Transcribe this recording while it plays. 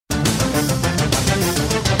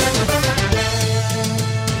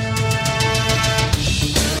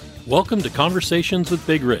Welcome to Conversations with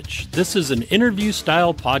Big Rich. This is an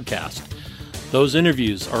interview-style podcast. Those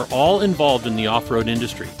interviews are all involved in the off-road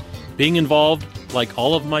industry. Being involved, like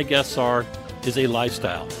all of my guests are, is a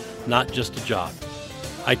lifestyle, not just a job.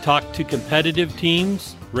 I talk to competitive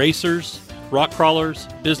teams, racers, rock crawlers,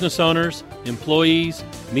 business owners, employees,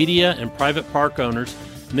 media, and private park owners,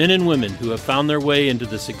 men and women who have found their way into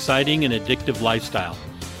this exciting and addictive lifestyle.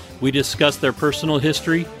 We discuss their personal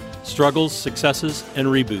history, struggles, successes, and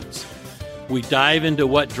reboots. We dive into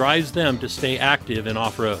what drives them to stay active and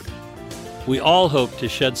off-road. We all hope to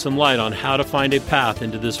shed some light on how to find a path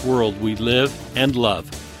into this world we live and love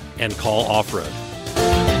and call off-road.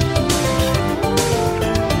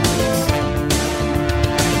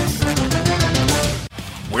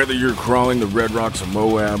 Whether you're crawling the Red Rocks of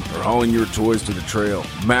Moab or hauling your toys to the trail,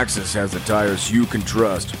 Maxxis has the tires you can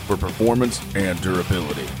trust for performance and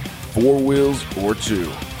durability. 4 wheels or 2.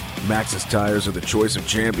 Maxxis tires are the choice of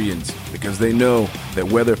champions because they know that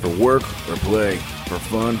whether for work or play, for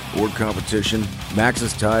fun or competition,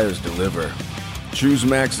 Maxxis tires deliver. Choose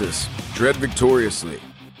Maxxis. Tread victoriously.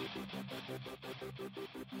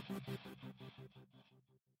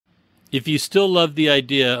 If you still love the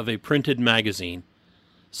idea of a printed magazine,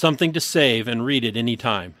 something to save and read at any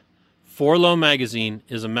time, Forlow Magazine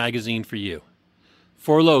is a magazine for you.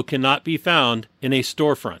 Forlow cannot be found in a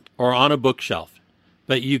storefront or on a bookshelf,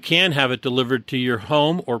 but you can have it delivered to your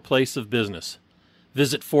home or place of business.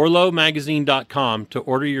 Visit forlowmagazine.com to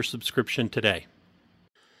order your subscription today.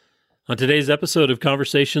 On today's episode of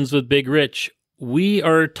Conversations with Big Rich, we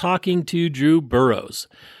are talking to Drew Burrows.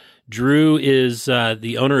 Drew is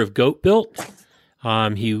the owner of Goat Built.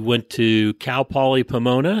 He went to Cal Poly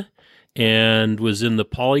Pomona and was in the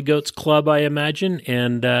Poly Goats Club, I imagine,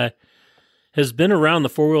 and has been around the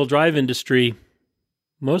four-wheel drive industry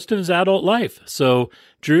most of his adult life. So,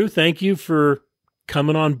 Drew, thank you for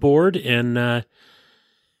coming on board and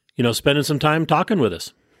spending some time talking with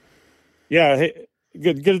us. Yeah, hey,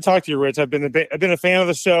 good to talk to you, Rich. I've been a fan of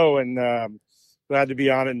the show and glad to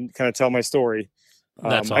be on it and kind of tell my story.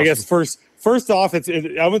 That's awesome. I guess first off,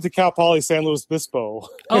 I went to Cal Poly San Luis Obispo.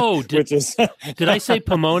 Oh, which is did I say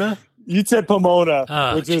Pomona? You said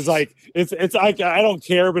Pomona, which geez. is like it's like I don't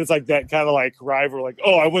care, but it's like that kind of like rival. Like,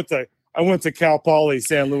 oh, I went to Cal Poly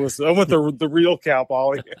San Luis. I went to the real Cal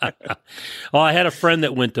Poly. Well, I had a friend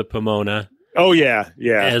that went to Pomona. Oh yeah.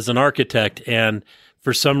 As an architect, and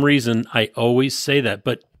for some reason I always say that,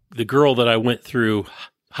 but the girl that I went through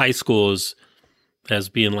high school as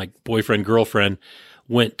being like boyfriend girlfriend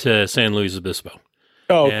went to San Luis Obispo.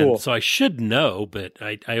 Oh, and cool. So I should know, but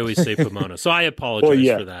I always say Pomona. So I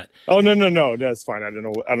apologize for that. Oh, no. That's fine. I don't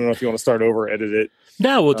know if you want to start over, edit it.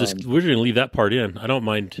 No, we're just going to leave that part in. I don't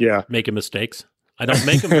mind making mistakes. I don't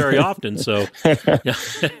make them very often. So, yeah.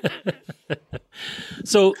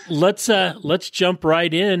 So let's jump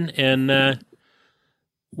right in. And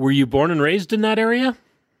were you born and raised in that area?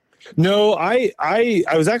 No, I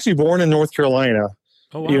was actually born in North Carolina.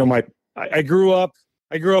 Oh, wow. You know, I grew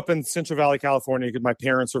up in Central Valley, California, because my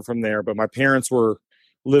parents were from there, but my parents were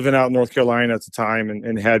living out in North Carolina at the time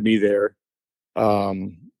and had me there.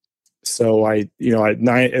 So when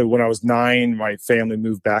I was 9, my family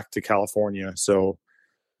moved back to California. So,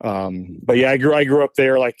 but yeah, I grew up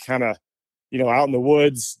there, like kind of, out in the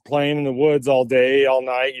woods, playing in the woods all day, all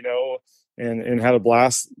night, and had a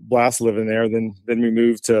blast living there. Then we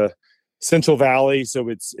moved to Central Valley. So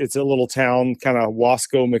it's a little town, kind of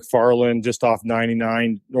Wasco, McFarland, just off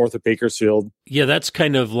 99 north of Bakersfield. Yeah. That's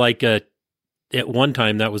kind of like at one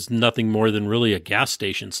time that was nothing more than really a gas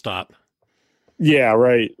station stop. Yeah.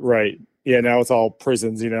 Right. Yeah. Now it's all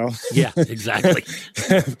prisons, Yeah, exactly.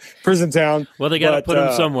 Prison town. Well, they got to put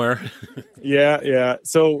them somewhere. Yeah.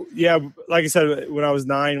 So yeah, like I said, when I was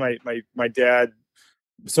 9, my dad,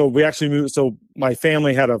 so we actually moved. So my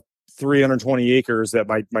family had a 320 acres that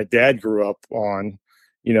my dad grew up on,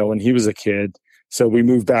 when he was a kid. So we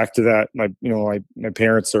moved back to that. My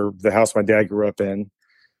parents are the house my dad grew up in.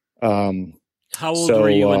 How old were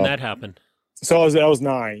you when that happened? So I was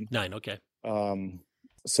 9. 9. Okay.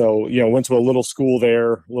 So, went to a little school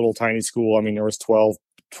there, little tiny school. I mean, there was 12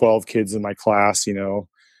 kids in my class, so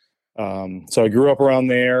I grew up around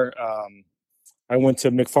there. I went to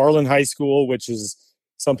McFarland High School, which is,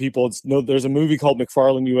 some people there's a movie called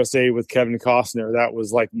McFarland USA with Kevin Costner. That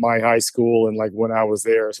was like my high school and like when I was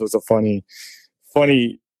there. So it's a funny,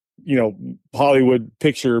 Hollywood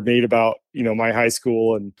picture made about, my high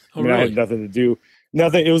school. And really? I had nothing to do.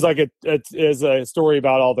 Nothing. It was like a story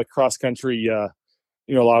about all the cross country, a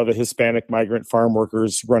lot of the Hispanic migrant farm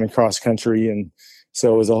workers running cross country. And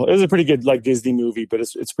so it was a pretty good like Disney movie, but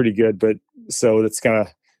it's pretty good. But so it's kind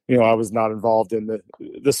of, I was not involved in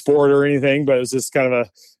the sport or anything, but it was just kind of a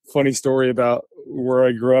funny story about where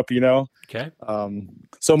I grew up, Okay.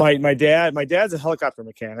 So my dad's a helicopter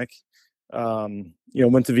mechanic.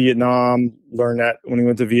 Went to Vietnam, learned that when he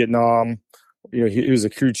went to Vietnam. He was a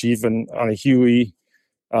crew chief on a Huey.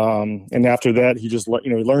 And after that, he just he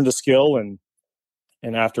learned a skill, and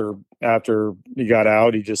after he got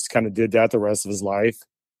out, he just kind of did that the rest of his life.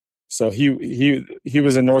 So he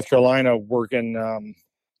was in North Carolina working,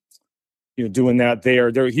 doing that there.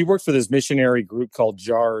 He worked for this missionary group called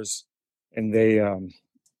JARS, and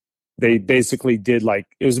they basically did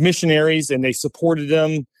it was missionaries, and they supported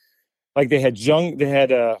them. Like they had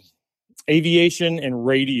aviation and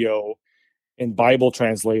radio and Bible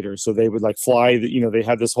translators. So they would fly they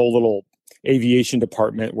had this whole little aviation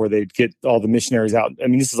department where they'd get all the missionaries out. I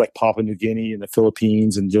mean, this is like Papua New Guinea and the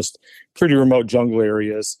Philippines and just pretty remote jungle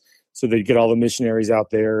areas. So they'd get all the missionaries out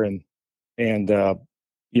there and out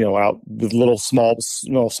with little small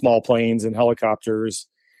planes and helicopters.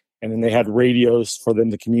 And then they had radios for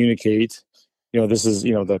them to communicate. This is,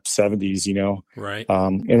 the 70s, Right.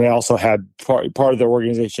 And they also had part of their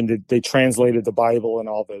organization, they translated the Bible and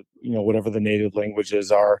all the, whatever the native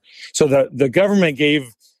languages are. So the government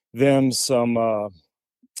gave them some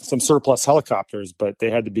surplus helicopters, but they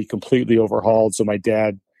had to be completely overhauled. So my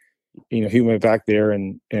dad, he went back there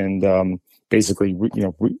and basically,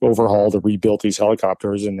 overhauled or rebuilt these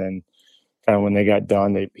helicopters. And then kind of when they got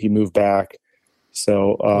done, he moved back.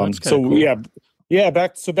 So, cool. Yeah,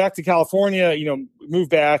 back to California, moved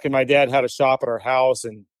back, and my dad had a shop at our house,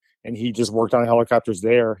 and he just worked on helicopters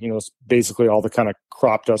there. Basically all the kind of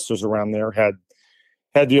crop dusters around there had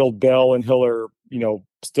the old Bell and Hiller,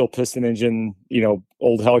 still piston engine,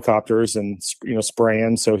 old helicopters and,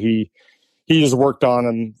 spraying. So he just worked on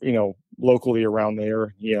them, locally around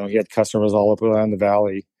there. He had customers all up around the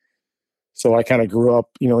valley. So I kind of grew up,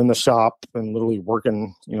 in the shop and literally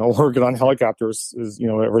working on helicopters,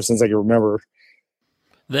 ever since I can remember.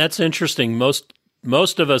 That's interesting. Most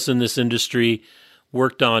of us in this industry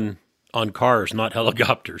worked on cars, not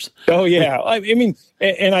helicopters. Oh yeah, I mean,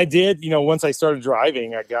 and I did. Once I started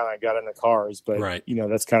driving, I got into cars. But right.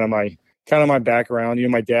 That's kind of my background.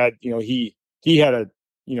 My dad, he had a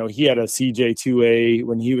CJ2A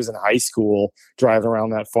when he was in high school, driving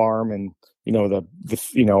around that farm, and the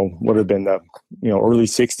would have been the early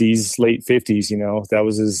 60s, late 50s. That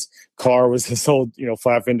was his car, was this old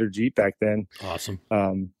flat fender Jeep back then. Awesome.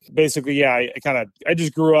 Basically, yeah, I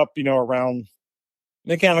just grew up around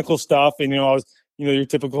mechanical stuff, and I was your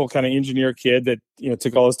typical kind of engineer kid that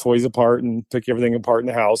took all his toys apart and took everything apart in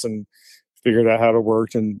the house and figured out how it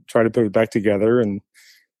worked and tried to put it back together. And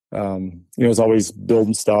was always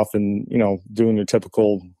building stuff and doing your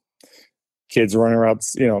typical kids running around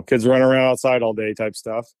outside all day type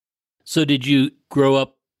stuff. So did you grow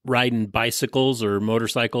up riding bicycles or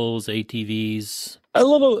motorcycles, ATVs? A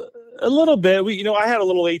little bit. I had a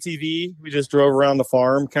little ATV. We just drove around the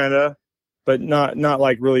farm kind of, but not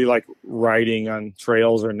really riding on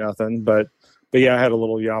trails or nothing. But yeah, I had a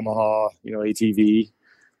little Yamaha, ATV,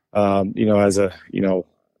 as a,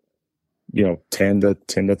 10 to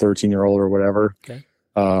 13 year old or whatever. Okay.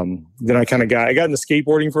 Then I got into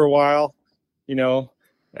skateboarding for a while,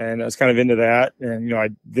 and I was kind of into that. And, I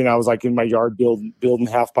was in my yard building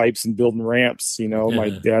half pipes and building ramps. My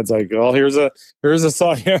dad's like, "Oh, here's a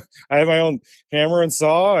saw." I have my own hammer and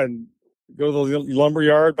saw, and go to the lumber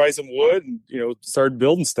yard, buy some wood, and, start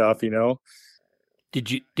building stuff,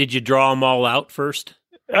 Did you draw them all out first?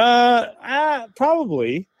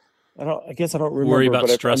 Probably. I guess I don't remember. Worry about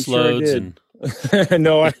stress loads and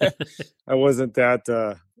no, I wasn't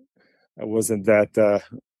that. I wasn't that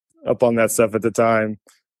up on that stuff at the time,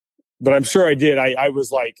 but I'm sure I did. I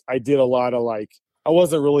was I did a lot of I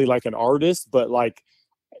wasn't really an artist, but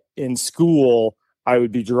in school I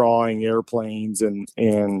would be drawing airplanes and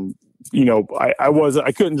I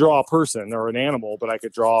couldn't draw a person or an animal, but I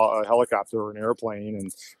could draw a helicopter or an airplane,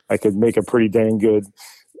 and I could make a pretty dang good,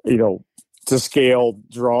 to scale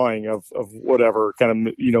drawing of whatever kind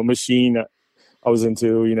of, machine I was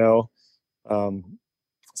into,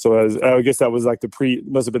 so I guess that was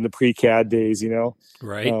must have been the pre-CAD days,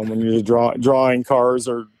 right. When you're drawing cars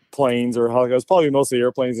or planes or helicopters, probably mostly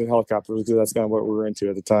airplanes and helicopters, because that's kind of what we were into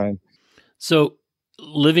at the time. So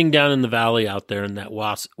living down in the valley out there in that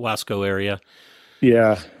Wasco area,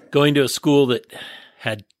 yeah, going to a school that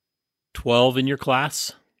had 12 in your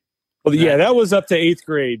class. Well, yeah, that was up to 8th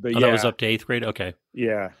grade, but that was up to 8th grade. Okay.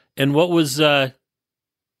 Yeah. And what was it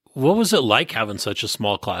like having such a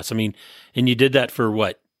small class? I mean, and you did that for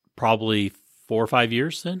what, probably 4 or 5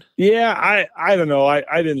 years then? Yeah. I don't know.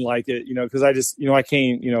 I didn't like it, because I just, I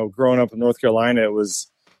came, growing up in North Carolina, it was,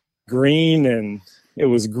 green, and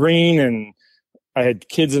I had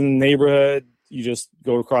kids in the neighborhood. You just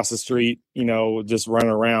go across the street, just run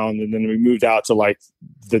around. And then we moved out to like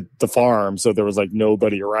the farm. So there was like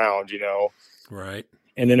nobody around, Right.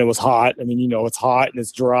 And then it was hot. I mean, it's hot and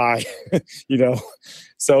it's dry,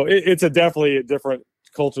 so it's definitely a different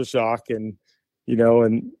culture shock. And,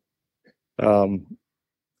 the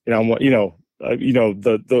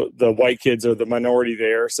white kids are the minority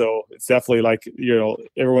there. So it's definitely like,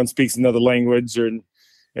 everyone speaks another language and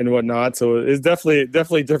whatnot. So it's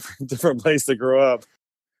definitely different place to grow up.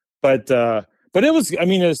 But it was, I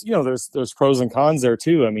mean, there's pros and cons there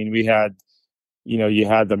too. I mean, we had, you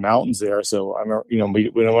had the mountains there. So I remember, we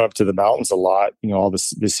went up to the mountains a lot, all the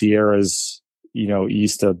Sierras,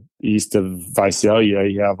 east of Visalia,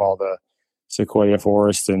 you have all the sequoia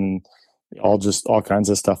forest and all kinds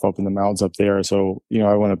of stuff up in the mountains up there. So,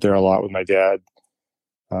 I went up there a lot with my dad,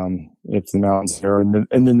 up the mountains there, and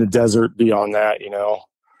then the desert beyond that,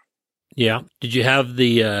 Yeah. Did you have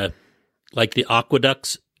the the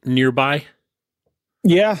aqueducts nearby?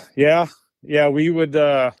 Yeah. We would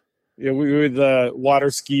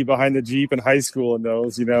water ski behind the Jeep in high school in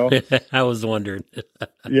those, I was wondering.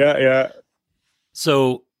 Yeah.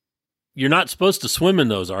 So you're not supposed to swim in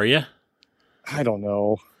those, are you? I don't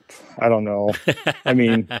know. I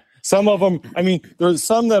mean, some of them, there's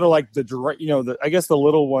some that are like I guess the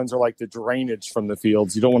little ones are like the drainage from the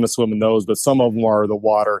fields. You don't want to swim in those, but some of them are the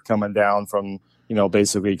water coming down from,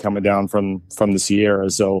 basically coming down from the Sierra.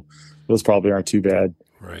 So those probably aren't too bad.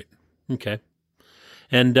 Right. Okay.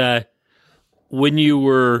 And when you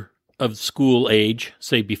were of school age,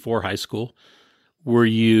 say before high school, were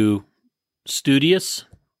you studious?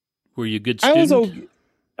 Were you a good student?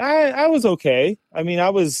 I was okay. I mean,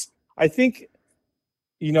 I think,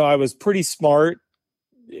 I was pretty smart,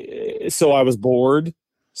 so I was bored.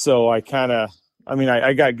 So I got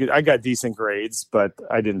decent grades, but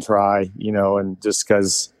I didn't try, and just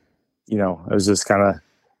because, I was just kind of,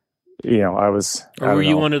 I was. Or were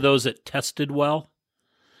you one of those that tested well?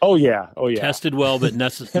 Oh yeah. Tested well, but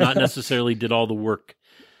not necessarily did all the work.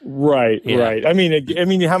 Right. I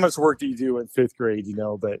mean, how much work do you do in fifth grade?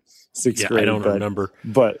 But sixth grade. I don't remember.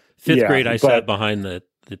 But fifth grade, I sat behind the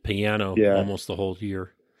piano almost the whole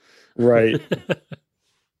year. Right.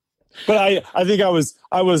 But I think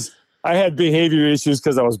I had behavior issues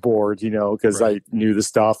because I was bored. Because I knew the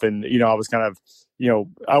stuff, and I was kind of,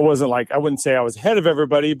 I wouldn't say I was ahead of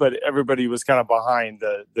everybody, but everybody was kind of behind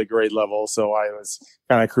the grade level. So I was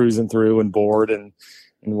kind of cruising through and bored and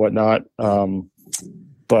whatnot.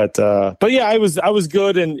 But yeah, I was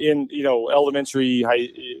good in elementary, high,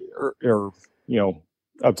 or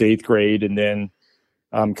up to eighth grade, and then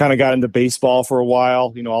kind of got into baseball for a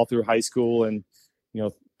while, all through high school, and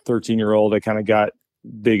 13-year-old, I kind of got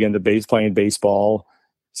big into playing baseball,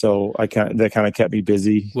 so that kind of kept me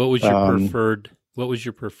busy. What was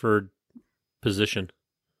your preferred position?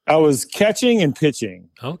 I was catching and pitching.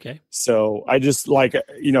 Okay. So I just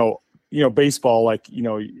baseball,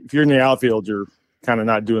 if you're in the outfield, you're kind of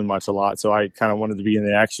not doing much a lot. So I kind of wanted to be in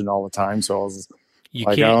the action all the time. So I was you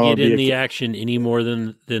can't get in the action any more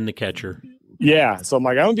than the catcher. Yeah. So I'm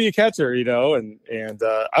like, I'm gonna be a catcher, and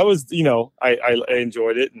I was, I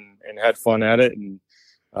enjoyed it and had fun at it. And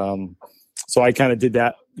so I kind of did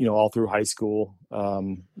that, all through high school.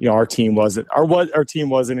 Our team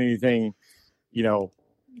wasn't anything,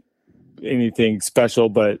 anything special,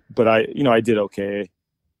 but I did okay.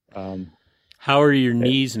 How are your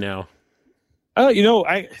knees now? I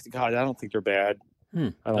don't think they're bad.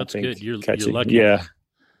 That's good. You're catching, lucky. Yeah.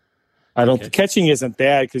 I don't. Catching isn't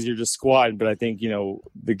bad because you're just squatting, but I think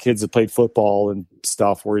the kids that played football and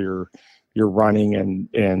stuff where you're running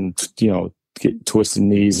and get twisted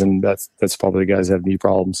knees, and that's probably the guys that have knee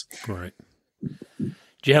problems. Right. Do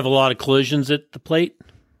you have a lot of collisions at the plate?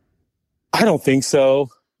 I don't think so.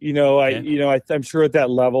 Okay. I'm sure at that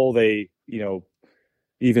level they,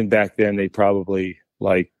 even back then they probably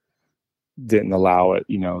didn't allow it,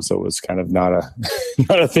 so it was kind of not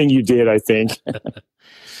a thing you did, I think.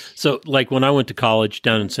 So when I went to college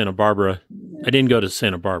down in Santa Barbara, I didn't go to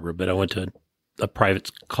Santa Barbara, but I went to a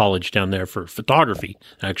private college down there for photography,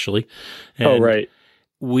 actually. And right.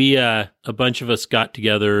 We, a bunch of us got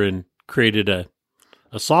together and created a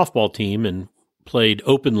softball team and played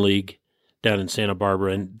open league down in Santa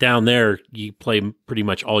Barbara. And down there, you play pretty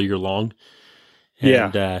much all year long.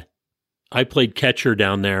 And, I played catcher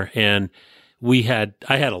down there, and I had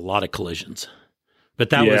a lot of collisions, but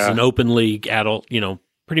that was an open league, adult,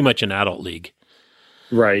 pretty much an adult league.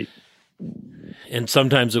 Right. And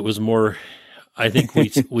sometimes it was more, I think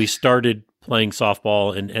we started playing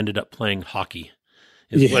softball and ended up playing hockey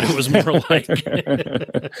is what it was more like.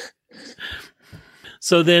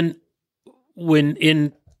 So then when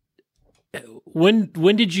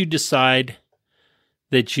did you decide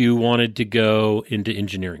that you wanted to go into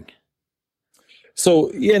engineering? So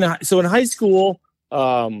in high school,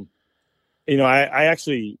 I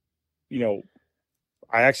actually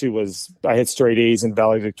had straight A's in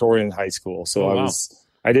valedictorian in high school. So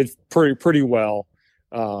I did pretty well.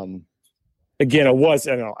 Again,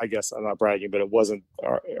 I guess I'm not bragging, but it wasn't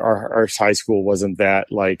our high school wasn't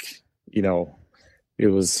that like, it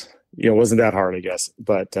was, wasn't that hard, I guess.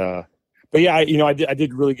 But yeah, I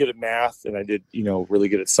did really good at math, and I did, really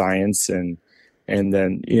good at science. And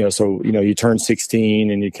then, so, you turn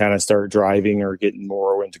 16 and you kind of start driving or getting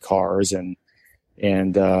more into cars. And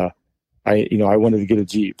I wanted to get a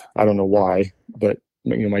Jeep. I don't know why, but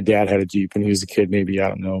my dad had a Jeep when he was a kid, maybe, I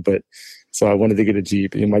don't know. But so I wanted to get a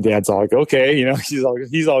Jeep, and my dad's all like, okay, he's all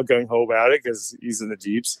gung ho about it, 'cause he's in the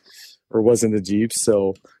Jeeps, or was in the Jeeps.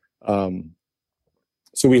 So,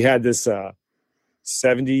 so we had this,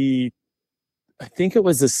 70, I think it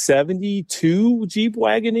was a 72 Jeep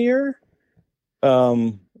Wagoneer.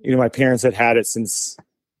 My parents had it since,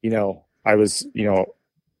 I was, I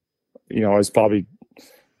was probably,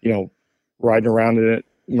 riding around in it.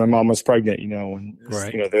 My mom was pregnant, and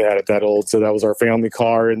right. They had it that old. So that was our family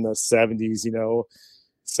car in the 70s,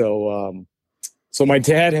 So, so my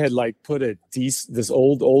dad had like put this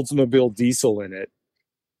old Oldsmobile diesel in it.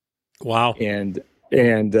 Wow. And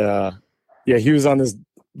yeah, he was on this.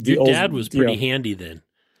 Your dad was pretty handy then.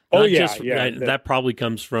 That probably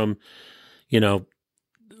comes from,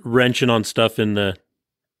 wrenching on stuff on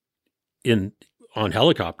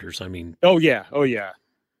helicopters. I mean. Oh yeah.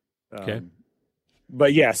 Okay.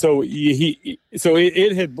 But yeah, so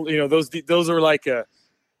it had, those are like those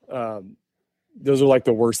are like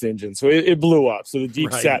the worst engines. So it blew up. So the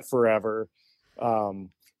Jeep sat forever.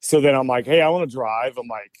 So then I'm like, hey, I want to drive. I'm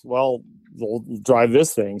like, well, we'll drive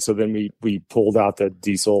this thing. So then we pulled out the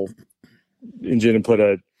diesel engine and put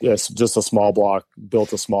just a small block,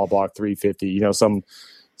 built a small block 350.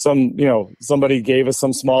 Somebody gave us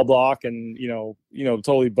some small block, and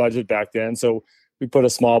totally budget back then. So we put a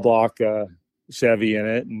small block Chevy in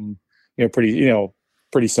it, and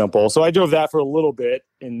pretty simple. So I drove that for a little bit,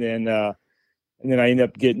 and then I ended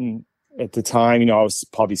up getting, at the time, I was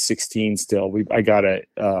probably 16 still. I got it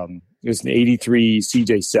was an 83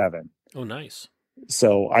 CJ7. Oh, nice.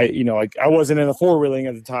 So I wasn't in a four-wheeling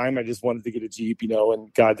at the time. I just wanted to get a Jeep,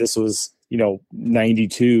 and God, this was,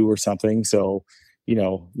 92 or something. So,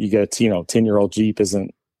 you get a 10-year-old Jeep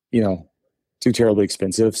isn't, too terribly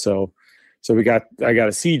expensive. So I got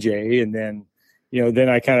a CJ, and then, then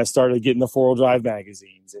I kind of started getting the 4-wheel drive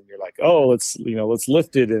magazines, and you're like, oh, let's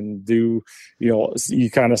lift it and do,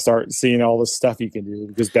 you kind of start seeing all the stuff you can do,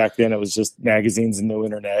 because back then it was just magazines and no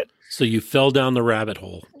internet. So you fell down the rabbit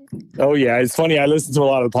hole. Oh yeah. It's funny. I listen to a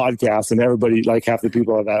lot of podcasts, and everybody, like half the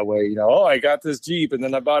people are that way, oh, I got this Jeep and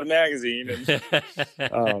then I bought a magazine.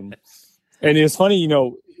 And, and it's funny,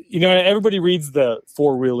 everybody reads the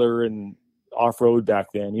 4-wheeler and off-road back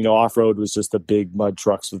then. Off-road was just the big mud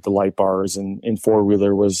trucks with the light bars, and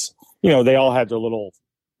 4-wheeler was, they all had their little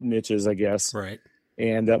niches, I guess. Right.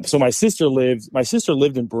 And so my sister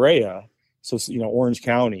lived in Brea, so Orange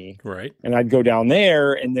County. Right. And I'd go down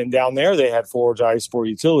there, and then down there they had 4-wheel drive sport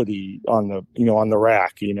utility on the on the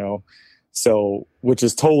rack, so, which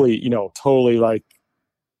is totally like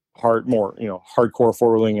hardcore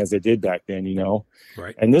 4-wheeling as they did back then,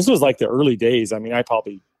 Right. And this was like the early days. I mean, I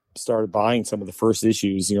probably started buying some of the first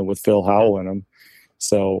issues, with Phil Howell in them.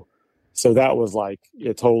 So that was like,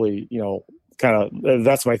 it totally, kind of,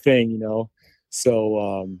 that's my thing,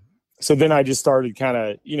 So then I just started kind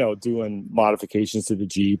of, doing modifications to the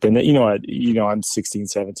Jeep, and I'm 16,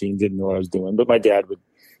 17, didn't know what I was doing, but my dad would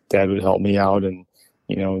help me out, and,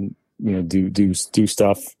 do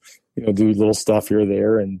stuff, do little stuff here or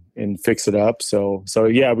there, and fix it up. So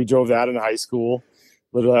yeah, we drove that in high school.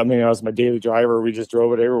 Literally, I mean, I was my daily driver. We just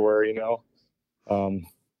drove it everywhere,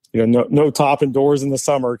 no top and doors in the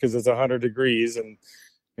summer, 'cause it's 100 degrees,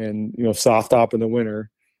 and soft top in the winter.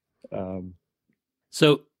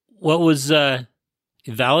 So what was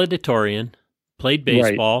valedictorian, played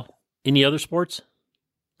baseball, right. Any other sports?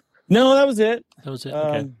 No, that was it.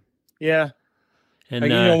 Okay. Yeah.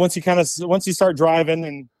 And once you start driving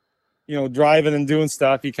and doing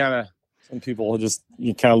stuff, some people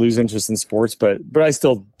you kind of lose interest in sports, but I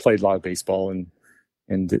still played a lot of baseball and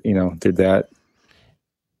did that.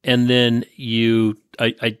 And then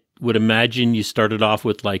I would imagine you started off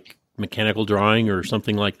with like mechanical drawing or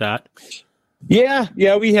something like that. Yeah.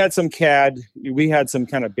 We had some CAD. We had some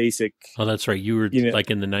kind of basic. Oh, that's right. You were like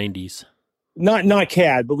in the 90s. not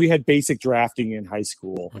CAD, but we had basic drafting in high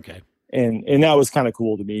school. Okay. And that was kind of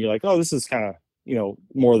cool to me. Like, oh, this is kind of,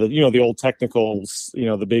 more the, the old technicals,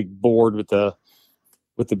 the big board with the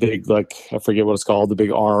big, like, I forget what it's called, the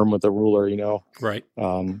big arm with the ruler, Right.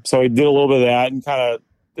 So I did a little bit of that, and kind of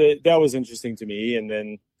that was interesting to me. And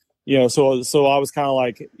then, so I was kind of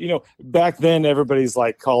like, back then everybody's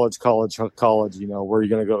like college, where are you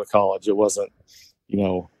going to go to college? It wasn't,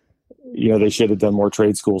 they should have done more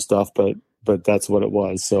trade school stuff, but that's what it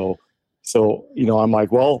was. So, I'm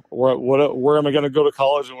like, well, where am I going to go to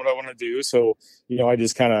college and what I want to do? So, I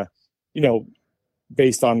just kind of,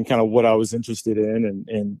 based on kind of what I was interested in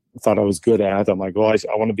and thought I was good at, I'm like, well,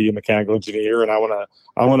 I want to be a mechanical engineer, and I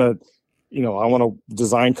want to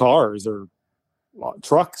design cars or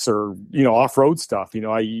trucks or, off-road stuff.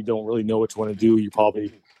 You don't really know what you want to do. You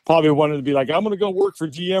probably wanted to be like, I'm going to go work for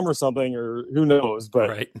GM or something, or who knows, but,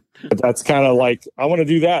 right. But that's kind of like, I want to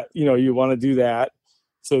do that. You want to do that.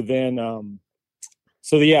 So then,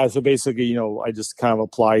 so basically, I just kind of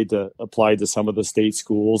applied to some of the state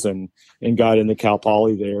schools and got into Cal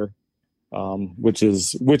Poly there, which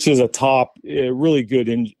is a really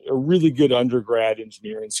good undergrad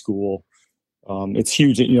engineering school. It's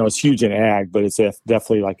huge, it's huge in ag, but it's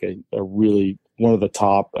definitely like a really one of the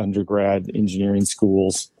top undergrad engineering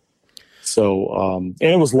schools. So, and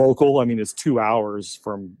it was local. I mean, it's 2 hours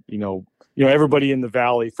from, everybody in the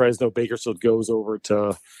Valley, Fresno, Bakersfield goes over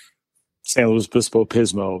to San Luis Obispo,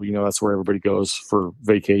 Pismo. That's where everybody goes for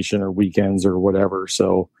vacation or weekends or whatever.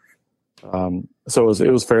 So, it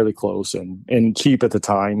was fairly close and cheap at the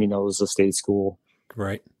time. It was a state school.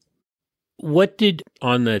 Right. What did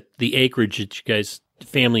on the acreage that you guys,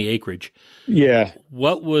 family acreage? Yeah.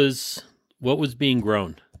 What was being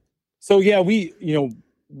grown? So yeah, we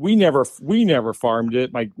never farmed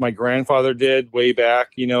it. My grandfather did way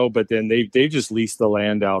back, but then they just leased the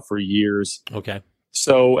land out for years. Okay.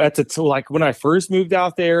 So like when I first moved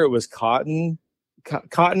out there, it was cotton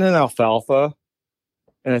and alfalfa.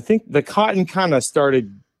 And I think the cotton kind of started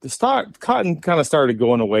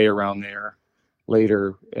going away around there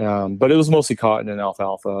later. But it was mostly cotton and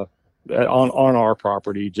alfalfa on our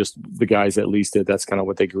property, just the guys that leased it. That's kind of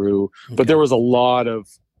what they grew. Okay. But there was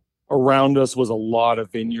around us was a lot of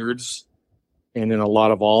vineyards and then a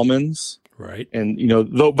lot of almonds. Right. And,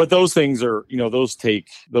 but those things are,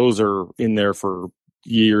 those are in there for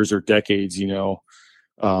years or decades,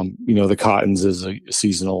 the cottons is a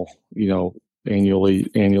seasonal,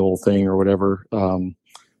 annual thing or whatever.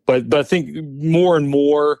 But I think more and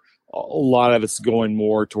more, a lot of it's going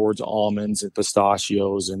more towards almonds and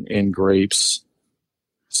pistachios and grapes.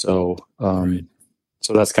 So, right.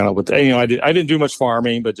 So that's kind of what I didn't do much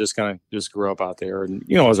farming, but just grew up out there, and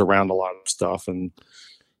I was around a lot of stuff. And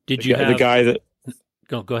did you have the guy that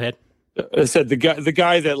go ahead? I said the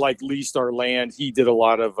guy that like leased our land, he did a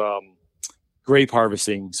lot of grape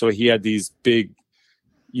harvesting. So he had these big,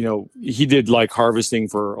 he did like harvesting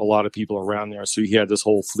for a lot of people around there. So he had this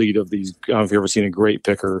whole fleet of these. I don't know if you've ever seen a grape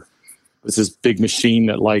picker. It's this big machine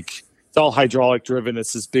that it's all hydraulic driven.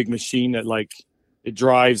 It's this big machine that it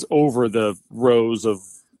drives over the rows of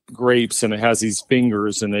grapes, and it has these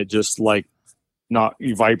fingers, and it just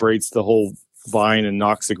vibrates the whole vine and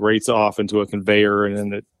knocks the grapes off into a conveyor. And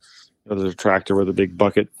then there's a tractor with a big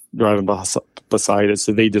bucket driving beside it.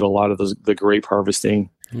 So they did a lot of the grape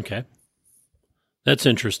harvesting. Okay. That's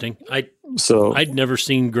interesting. I'd never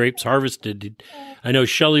seen grapes harvested. I know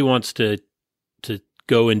Shelley wants to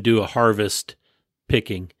go and do a harvest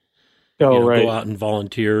picking. Oh, right. Go out and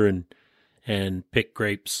volunteer and pick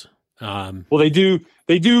grapes. Well, they do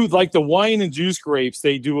like the wine and juice grapes.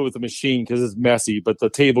 They do it with a machine because it's messy, but the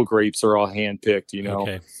table grapes are all hand picked,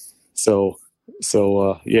 Okay. So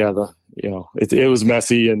yeah, it was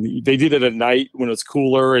messy, and they did it at night when it's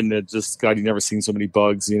cooler, and it just, God, you never seen so many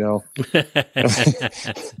bugs, Yeah,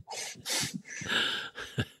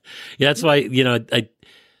 that's why,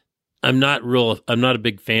 I'm not a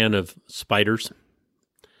big fan of spiders.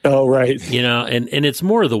 Oh, right. And it's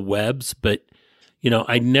more of the webs, but,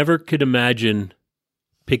 I never could imagine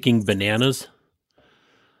picking bananas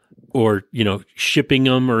or, shipping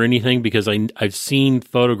them or anything, because I've seen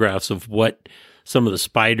photographs of what some of the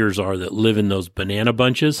spiders are that live in those banana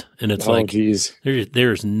bunches. And it's geez.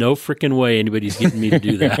 There's no freaking way anybody's getting me to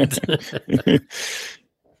do that.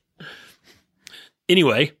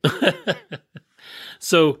 Anyway,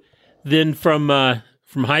 so then from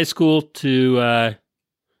high school to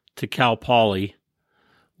Cal Poly,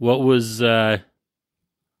 what was that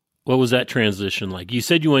transition like? You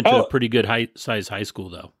said you went to a pretty good size high school,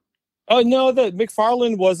 though. Oh no, the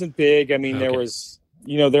McFarland wasn't big. I mean, okay.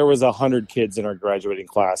 there was 100 kids in our graduating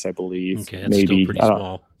class, I believe. Okay, that's maybe still pretty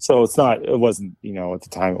small. So it wasn't, at the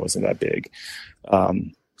time it wasn't that big.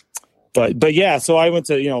 But yeah, so I went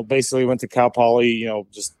to, basically went to Cal Poly,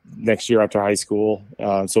 just next year after high school.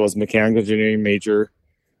 So I was a mechanical engineering major.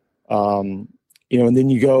 And then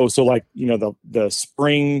you go, so like, the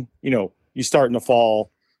spring, you start in the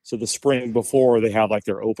fall. So the spring before they have like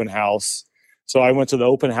their open house. So I went to the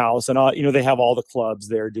open house and, they have all the clubs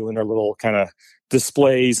there doing their little kind of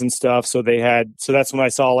displays and stuff. So that's when I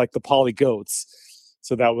saw like the Poly Goats.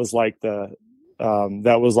 So that was like the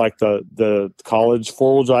college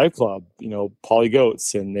 4-wheel drive club, Poly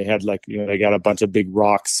Goats. And they had like, they got a bunch of big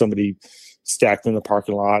rocks, somebody stacked in the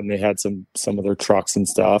parking lot, and they had some of their trucks and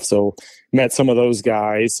stuff. So met some of those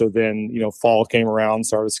guys. So then, fall came around,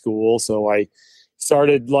 started school. So I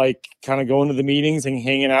started like kind of going to the meetings and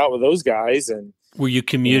hanging out with those guys. And were you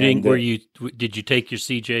commuting? Did you take your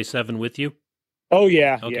CJ7 with you? Oh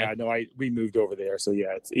yeah. Okay. Yeah. No, we moved over there. So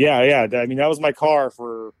yeah. I mean, that was my car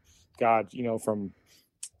for God, from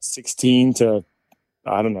 16 to,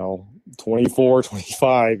 I don't know, 24,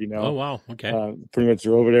 25, Oh, wow. Okay. Pretty much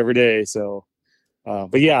drove it every day. So,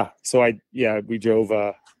 but yeah, so we drove,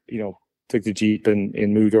 took the Jeep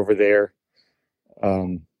and moved over there.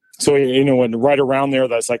 So, when right around there,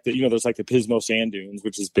 that's like there's like the Pismo Sand Dunes,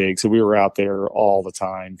 which is big. So we were out there all the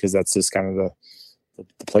time because that's just kind of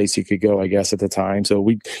the place you could go, I guess, at the time. So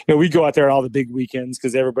we go out there on all the big weekends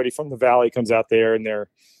because everybody from the Valley comes out there and they're,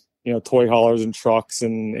 toy haulers and trucks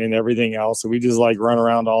and everything else. So we just like run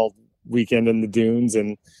around all weekend in the dunes.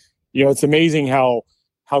 And, it's amazing how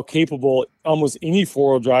capable almost any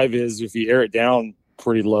 4-wheel drive is if you air it down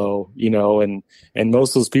pretty low, and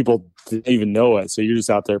most of those people didn't even know it. So you're just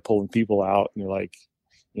out there pulling people out and you're like,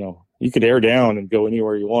 you could air down and go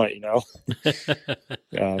anywhere you want,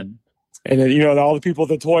 and then, all the people,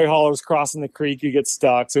 the toy haulers crossing the creek, you get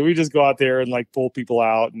stuck. So we just go out there and like pull people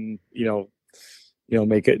out and,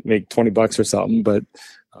 make $20 or something. But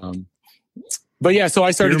yeah, so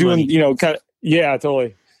I started doing, yeah,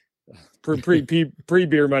 totally. Pre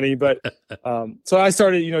beer money. But, so I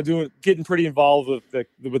started, getting pretty involved with the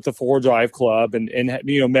 4-wheel drive club and,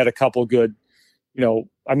 met a couple good,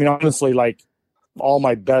 honestly, like all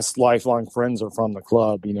my best lifelong friends are from the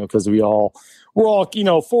club, cause we're all,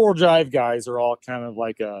 4-wheel drive guys are all kind of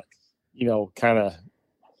like a, kind of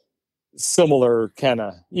similar kind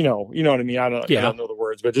of, you know what I mean? I don't know the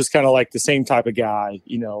words, but just kind of like the same type of guy,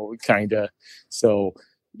 kind of. So,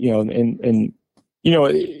 and you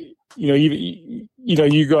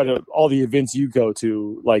go to all the events you go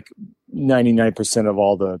to, like 99% of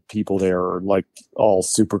all the people there are like all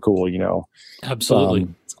super cool, Absolutely.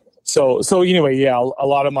 So anyway, yeah, a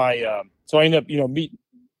lot of my, so I ended up, meet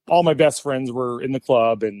all my best friends were in the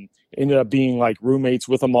club and ended up being like roommates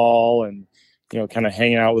with them all and, kind of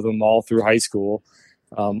hanging out with them all through high school.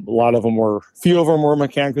 A few of them were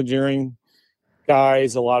mechanical engineering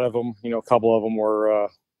guys. A lot of them, a couple of them were,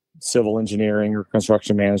 civil engineering or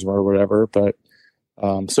construction management or whatever. But,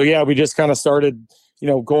 so yeah, we just kind of started,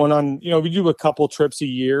 going on, we do a couple trips a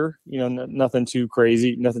year, nothing too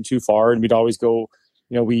crazy, nothing too far. And we'd always go,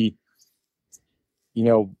 we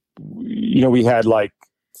had like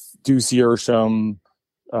Ducey Ursham,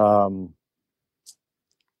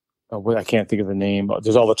 I can't think of the name.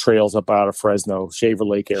 There's all the trails up out of Fresno, Shaver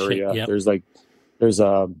Lake area. Yep. There's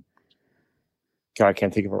God, I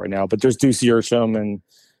can't think of it right now, but there's Ducey Ursham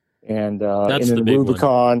and then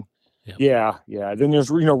Rubicon. Yep. Yeah. Then there's,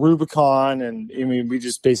 Rubicon. And I mean, we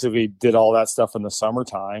just basically did all that stuff in the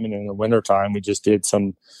summertime. And in the wintertime, we just did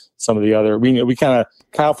some of the other, we kind of,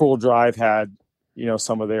 Kyle 4-Wheel Drive had,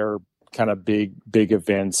 some of their kind of big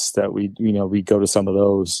events that we go to some of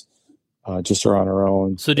those. Just are on our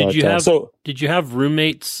own. So did you have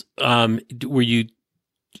roommates? Were you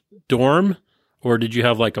dorm or did you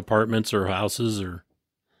have like apartments or houses or?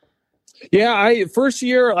 Yeah, first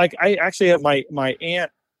year, like I actually had my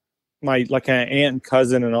aunt, an aunt and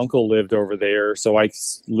cousin and uncle lived over there. So I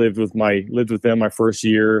lived with them my first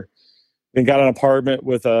year, then got an apartment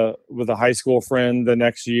with a high school friend the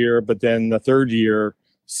next year. But then the third year,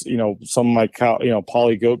 some of my,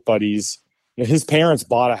 Poly Goat buddies, his parents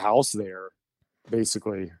bought a house there,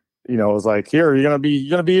 basically. It was like, here, you're gonna be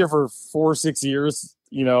here for 4 or 6 years.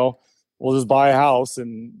 We'll just buy a house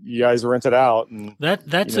and you guys rent it out. And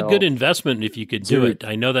that's a good investment if you could do it.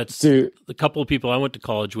 I know that's a couple of people I went to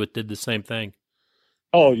college with did the same thing.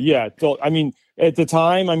 Oh yeah, I mean, at the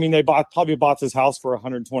time, they probably bought this house for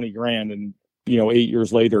 $120,000, and 8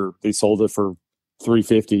 years later they sold it for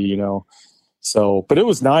 $350,000. So, but it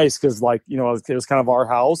was nice because it was kind of our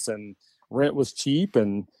house and rent was cheap,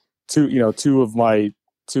 and two of my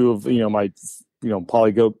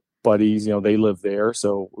Poly Goat buddies, they live there.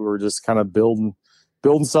 So we were just kind of building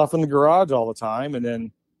stuff in the garage all the time. And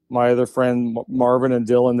then my other friend, Marvin and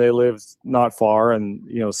Dylan, they lived not far, and,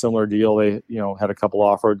 similar deal. They, had a couple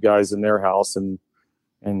off-road guys in their house, and,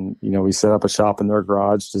 we set up a shop in their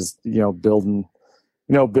garage, just, building,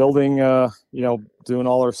 doing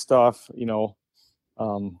all our stuff,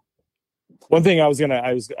 one thing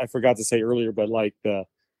I forgot to say earlier, but like the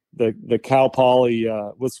Cal Poly,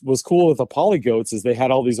 was cool with the Poly Goats is they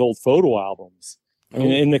had all these old photo albums. I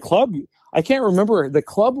mean, in the club, I can't remember. The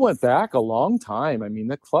club went back a long time. I mean,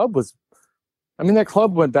 that club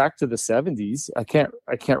went back to the 70s. I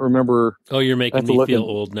can't remember. Oh, you're making me feel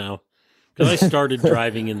old now, because I started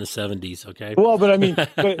driving in the 70s. Okay. Well, but I mean,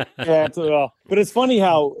 but it's funny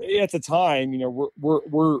how at the time,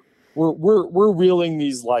 we're reeling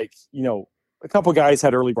these, like, a couple guys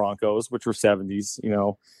had early Broncos, which were 70s,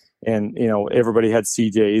 and everybody had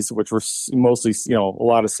CJs, which were mostly a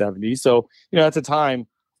lot of 70s. So at the time,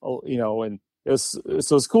 and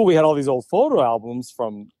it's cool. We had all these old photo albums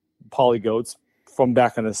from Poly Goats from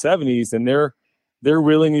back in the 70s, and they're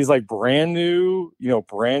reeling these like brand new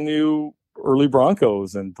early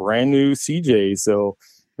Broncos and brand new CJs. So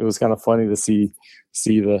it was kind of funny to see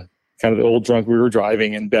the kind of the old drunk we were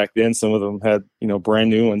driving, and back then some of them had brand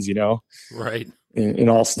new ones, right, in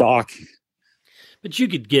all stock. But you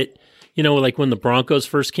could get, like when the Broncos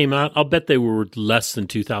first came out, I'll bet they were less than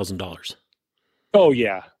 $2,000. Oh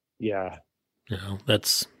yeah.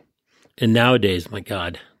 And nowadays, my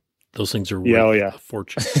God, those things are worth a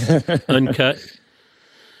fortune. Uncut.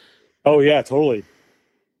 Oh yeah, totally.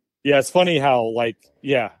 Yeah, it's funny how I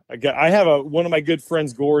have one of my good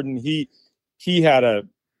friends, Gordon. He had a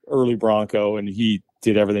early Bronco, and he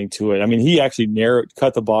did everything to it. I mean, he actually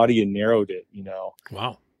cut the body and narrowed it.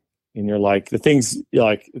 Wow. And you're like, the thing's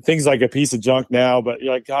like a piece of junk now, but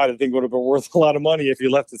you're like, God, the thing would have been worth a lot of money if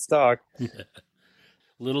you left it stock.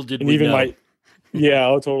 Little did we know.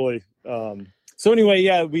 Oh, totally. So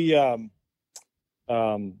anyway, we I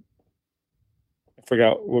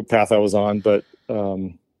forgot what path I was on, but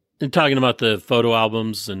and talking about the photo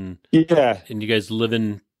albums, and you guys live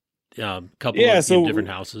in a couple of different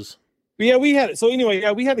houses. Yeah, we had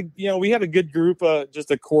a good group,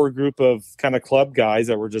 just a core group of kind of club guys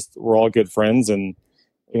that we're all good friends, and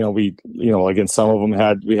again, some of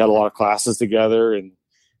them we had a lot of classes together, and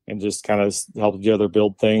just kind of helped each other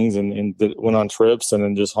build things, and went on trips, and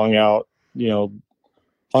then just hung out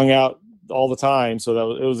all the time.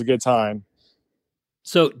 So it was a good time.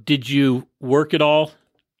 So did you work at all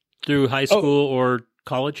through high school or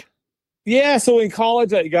college? Yeah. So in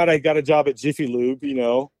college, I got a job at Jiffy Lube,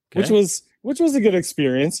 which was a good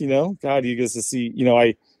experience, God, you get to see,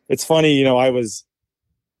 it's funny, I was,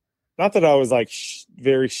 not that I was like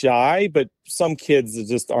very shy, but some kids that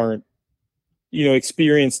just aren't,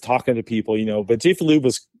 experienced talking to people, but Jiffy Lube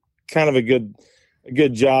was kind of a good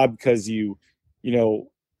job, because you had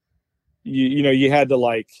to,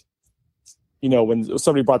 like, when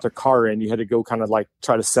somebody brought their car in, you had to go kind of like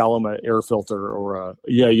try to sell them an air filter, or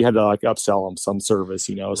you had to like upsell them some service,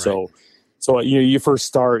 right. So you first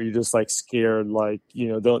start, you're just like scared, like,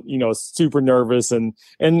 super nervous, and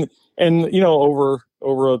over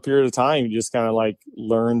a period of time, you just kind of like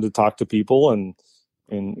learn to talk to people, and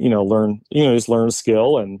learn a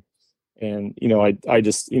skill, and I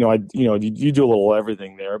just, you do a little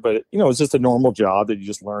everything there, but it's just a normal job that you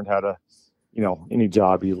just learn how to, any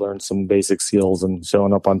job, you learn some basic skills, and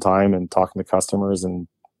showing up on time, and talking to customers, and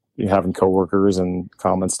having coworkers and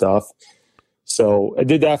common stuff. So I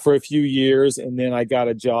did that for a few years, and then I got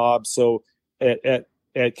a job. So at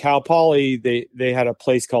Cal Poly, they had a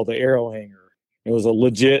place called the Aero Hangar. It was a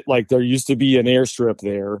legit, like, there used to be an airstrip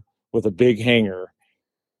there with a big hangar.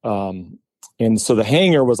 And so the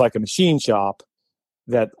hangar was like a machine shop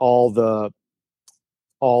that all the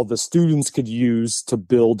students could use to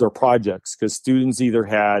build their projects, because students either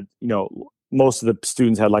had, most of the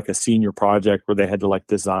students had like a senior project where they had to like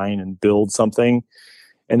design and build something.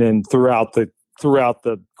 And then throughout the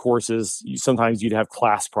courses, sometimes you'd have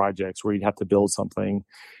class projects where you'd have to build something.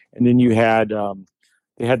 And then you had,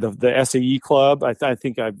 they had the SAE club. I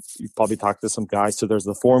think you've probably talked to some guys. So there's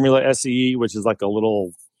the Formula SAE, which is like a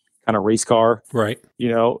little kind of race car, right?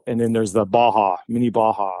 And then there's the Baja, mini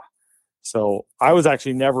Baja. So I was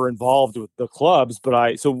actually never involved with the clubs,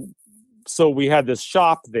 but so we had this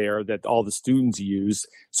shop there that all the students used.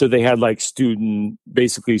 So they had like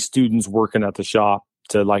students working at the shop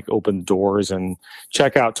to like open doors and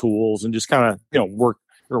check out tools, and just kind of, work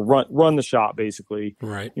or run the shop basically.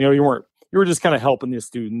 Right. You were just kind of helping the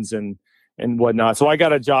students and whatnot. So I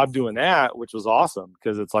got a job doing that, which was awesome,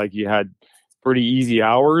 because it's like you had, pretty easy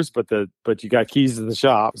hours, but you got keys to the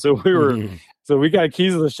shop. So we got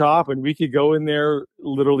keys to the shop, and we could go in there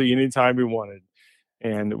literally anytime we wanted.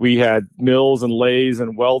 And we had mills and lathes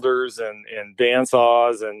and welders and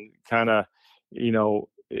bandsaws and kind of,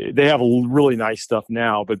 they have really nice stuff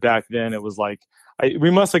now, but back then it was like, we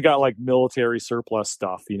must have got like military surplus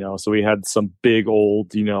stuff, so we had some big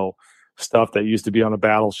old, stuff that used to be on a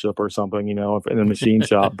battleship or something, in a machine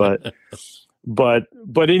shop. But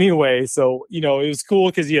anyway, so, it was cool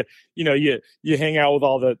because you hang out with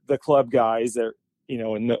all the club guys that,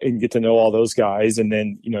 and get to know all those guys, and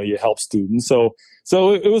then, you help students. So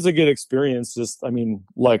it was a good experience. Just,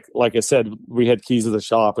 like I said, we had keys to the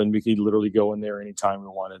shop, and we could literally go in there anytime we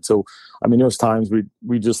wanted. So, there was times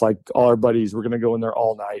we just, like, all our buddies, we're going to go in there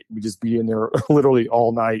all night. We just be in there literally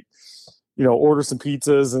all night, order some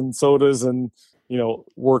pizzas and sodas and,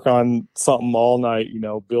 work on something all night,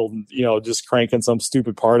 building, just cranking some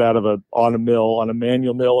stupid part out of on a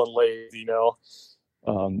manual mill and lathe,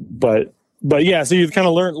 but yeah, so you kind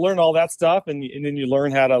of learn all that stuff, and then you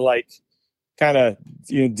learn how to, like, kind of,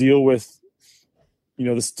 deal with,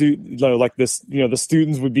 the the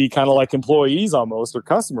students would be kind of like employees almost, or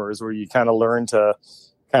customers, where you kind of learn to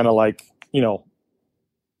kind of, like,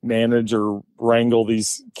 manage or wrangle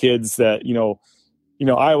these kids that,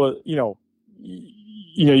 I was,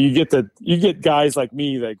 you get guys like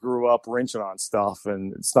me that grew up wrenching on stuff,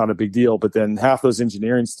 and it's not a big deal. But then half those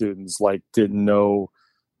engineering students, like, didn't know,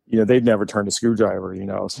 they'd never turned a screwdriver,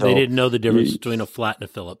 so they didn't know the difference between a flat and a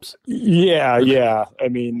Phillips. Yeah.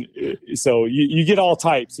 So you get all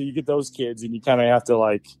types. So you get those kids, and you kind of have to,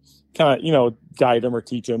 like, guide them or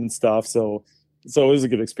teach them and stuff. So it was a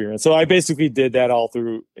good experience. So I basically did that all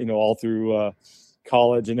through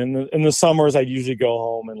college. And in the summers, I'd usually go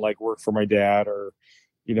home and, like, work for my dad, or,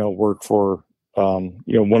 work for,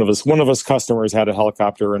 one of us customers had a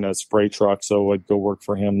helicopter and a spray truck. So I'd go work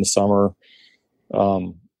for him in the summer.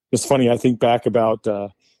 It's funny. I think back about,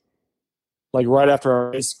 like, right after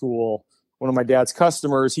our high school, one of my dad's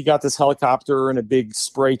customers, he got this helicopter and a big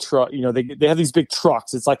spray truck. They have these big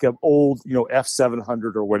trucks. It's like an old,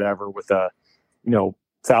 F700 or whatever, with a,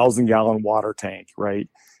 1,000-gallon water tank. Right.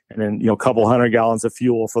 And then, a couple 100 gallons of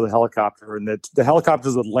fuel for the helicopter, and the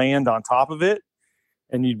helicopters would land on top of it,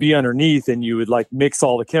 and you'd be underneath, and you would, like, mix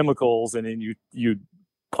all the chemicals, and then you'd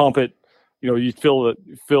pump it. You'd fill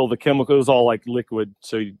the chemicals, all like liquid.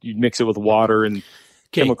 So you'd mix it with water and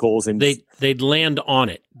chemicals, and they'd land on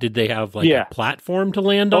it. Did they have, like, a platform to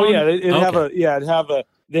land on? Oh yeah,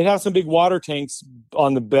 they'd have some big water tanks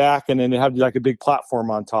on the back, and then they have, like, a big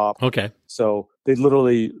platform on top. Okay. So they'd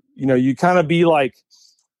literally, you kind of be like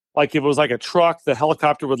if it was like a truck, the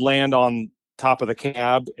helicopter would land on top of the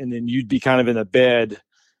cab, and then you'd be kind of in a bed,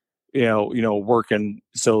 working.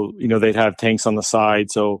 So, they'd have tanks on the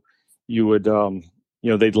side. So you would,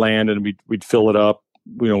 they'd land, and we'd fill it up,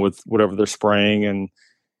 with whatever they're spraying,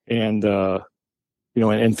 and fill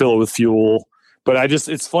it with fuel. But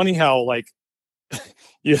it's funny how, like,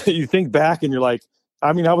 you think back, and you're like,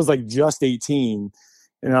 I was, like, just 18,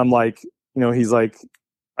 and I'm like, he's like,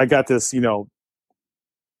 I got this,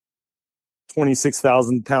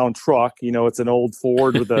 26,000-pound truck. It's an old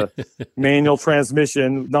Ford with a manual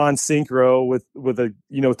transmission, non-synchro, with a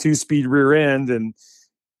 2-speed rear end, and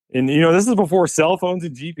this is before cell phones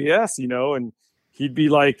and GPS. And he'd be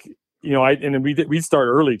like, we'd start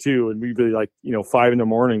early too, and we'd be like, 5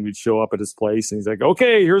 a.m. we'd show up at his place, and he's like,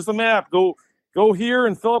 okay, here's the map. Go here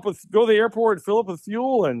and go to the airport and fill up with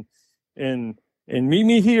fuel, and meet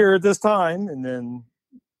me here at this time, and then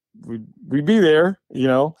we'd be there,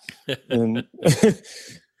 and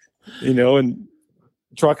and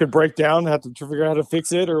truck would break down, have to figure out how to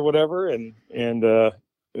fix it or whatever, and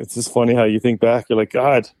it's just funny how you think back. You're like,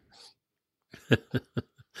 God.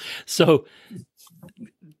 So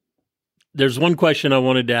there's one question I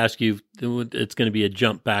wanted to ask you. It's going to be a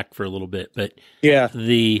jump back for a little bit, but yeah,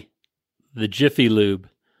 the Jiffy Lube,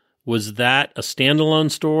 was that a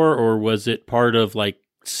standalone store, or was it part of, like,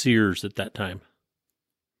 Sears at that time?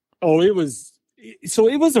 Oh, it was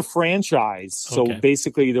a franchise. So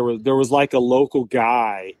basically there was like a local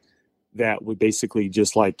guy that would basically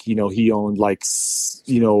just, like, he owned, like, 6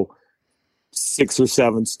 or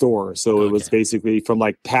 7 stores. So it was basically from,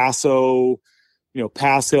 like, Paso,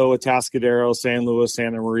 Atascadero, San Luis,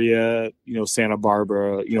 Santa Maria, Santa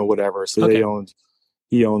Barbara, whatever. So he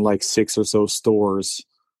owned like 6 or so stores.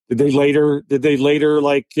 Did they later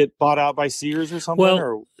like get bought out by Sears or something?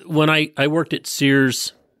 Well, when I worked at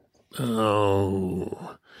Sears,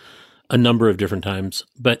 a number of different times,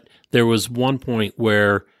 but there was one point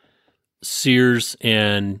where Sears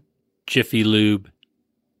and Jiffy Lube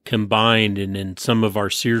combined, and in some of our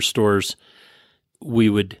Sears stores, we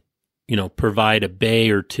would, provide a bay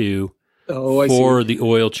or two I for see. the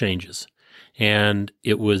oil changes. And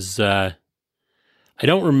it was, I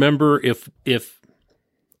don't remember if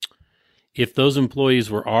those employees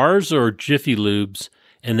were ours or Jiffy Lube's,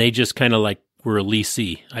 and they just kind of like were a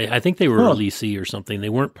leasee. I think they were a leasee or something. They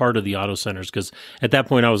weren't part of the auto centers, because at that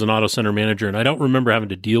point I was an auto center manager, and I don't remember having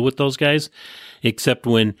to deal with those guys, except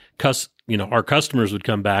when our customers would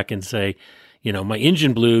come back and say, my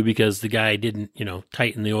engine blew because the guy didn't,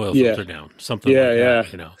 tighten the oil filter down, something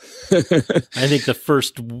like that. I think the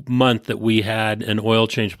first month that we had an oil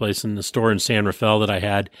change place in the store in San Rafael that I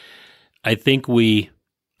had, I think we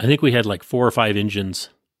had like 4 or 5 engines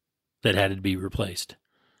that had to be replaced.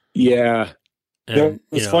 Yeah. And,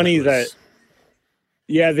 it's funny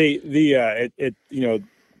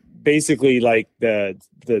basically like the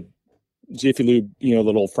Jiffy Lube, the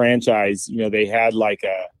little franchise, they had like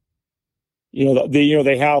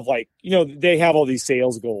they have like, they have all these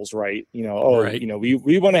sales goals, right? Right.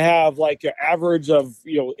 We want to have like an average of,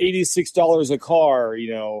 $86 a car,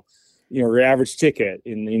 your average ticket.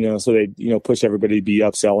 And, so they, push everybody to be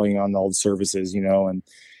upselling on all the services, and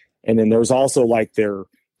then there's also like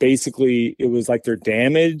it was like their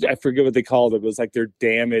damage. I forget what they called it. It was like their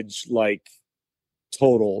damage, like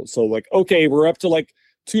total. So like, okay, we're up to like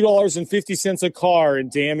 $2.50 a car in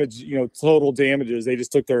damage, total damages. They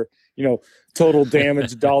just took their, total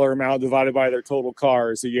damage dollar amount divided by their total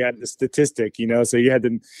car. So you had the statistic, so you had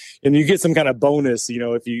them, and you get some kind of bonus,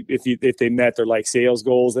 if they met their like sales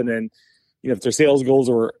goals. And then, if their sales goals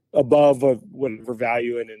were above whatever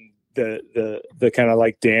value, and then the kind of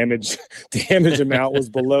like damage amount was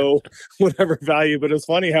below whatever value. But it's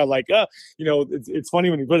funny how like, it's funny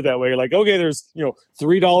when you put it that way. You're like, okay, there's,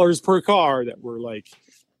 $3 per car that we're like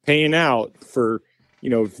paying out for,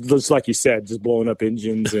 just like you said, just blowing up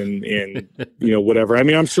engines and whatever. I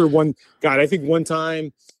mean, I'm sure I think one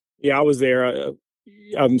time, I was there.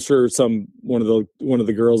 I'm sure one of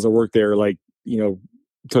the girls that worked there, like,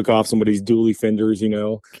 took off somebody's dually fenders,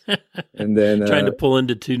 and then trying to pull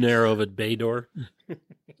into too narrow of a bay door.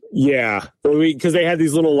 Yeah, because they had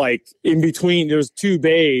these little like in between. There's 2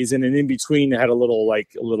 bays, and then in between they had a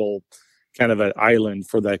little kind of an island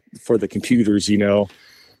for the computers,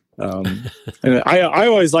 And I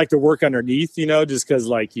always like to work underneath, just because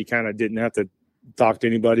like you kind of didn't have to talk to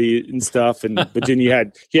anybody and stuff. And but then you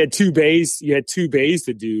had 2 bays. You had 2 bays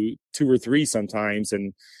to do, 2 or 3 sometimes,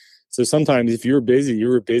 and so sometimes if you were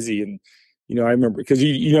busy, and I remember because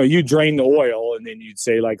you drain the oil and then you'd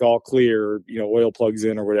say like all clear, oil plugs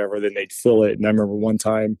in or whatever. Then they'd fill it, and I remember one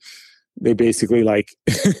time they basically like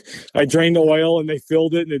I drained the oil and they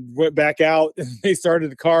filled it and it went back out and they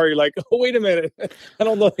started the car. You're like, oh, wait a minute. I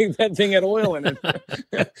don't think that thing had oil in it.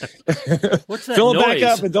 What's that fill noise? it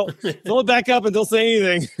back up and don't fill it back up and don't say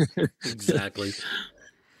anything. Exactly.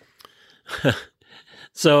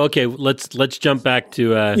 So, okay, let's jump back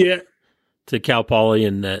to Cal Poly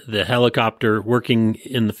and the helicopter working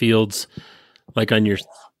in the fields, like on your.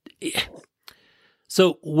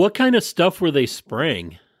 So what kind of stuff were they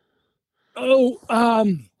spraying? Oh,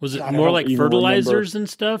 was it more like fertilizers and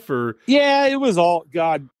stuff, or? Yeah, it was all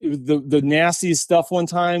God. It was the nastiest stuff. One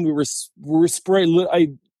time we were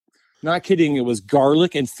spraying. Not kidding. It was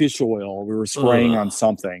garlic and fish oil. We were spraying on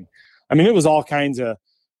something. I mean, it was all kinds of.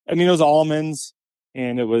 I mean, it was almonds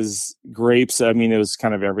and it was grapes. I mean, it was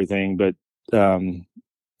kind of everything. But who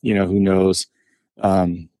knows?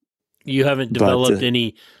 You haven't developed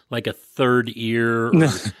any like a third ear or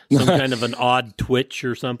some kind of an odd twitch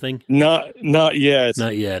or something? Not yet.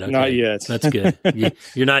 Not yet. Okay. Not yet. That's good.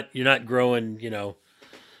 You're not growing,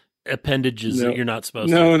 appendages that you're not supposed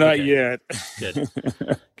to. No, not yet. Good.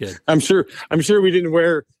 I'm sure we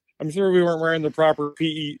weren't wearing the proper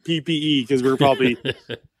PPE because we were probably,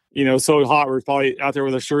 so hot. We're probably out there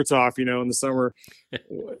with our shirts off, in the summer.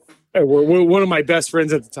 One of my best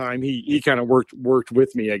friends at the time, he kind of worked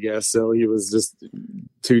with me, I guess. So he was just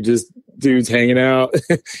two dudes hanging out.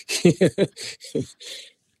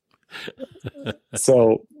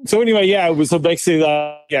 so anyway, yeah, it was so basically,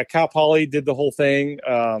 Cal Poly did the whole thing.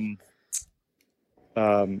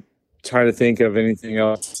 Trying to think of anything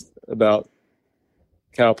else about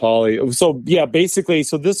Cal Poly. So yeah, basically,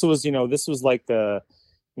 so this was like the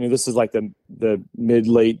mid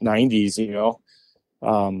late 90s,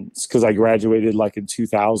 because I graduated like in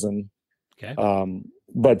 2000. Okay.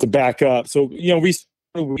 But to back up, so we started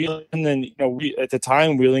wheeling, and then we at the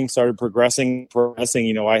time wheeling started progressing. I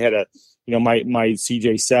had my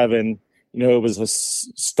CJ7. It was a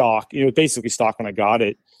stock. Basically stock when I got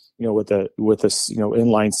it. With a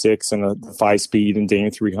inline 6 and a 5-speed and Dana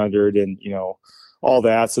 300 and all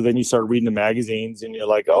that. So then you start reading the magazines and you're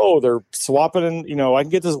like, oh, they're swapping, and I can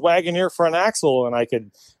get this Wagoneer front axle and I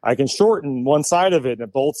can shorten one side of it and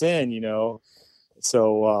it bolts in,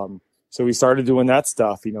 So we started doing that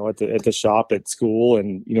stuff, at the shop at school,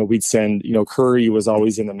 and we'd send, Curry was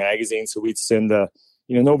always in the magazine, so we'd send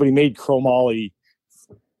nobody made chromoly,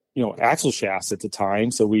 axle shafts at the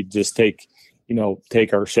time, so we'd just take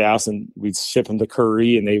our shafts and we'd ship them to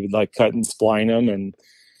Curry, and they would like cut and spline them, and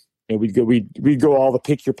we'd go all the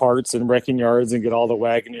pick your parts and wrecking yards and get all the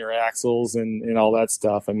Wagoneer axles and all that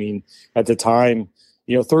stuff. I mean, at the time,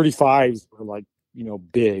 35s were like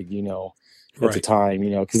big, at the time,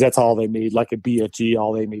 because that's all they made. Like a BFG,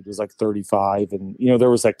 all they made was like 35, and there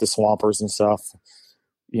was like the Swampers and stuff.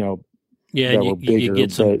 Yeah, and you could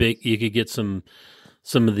get some big. You could get some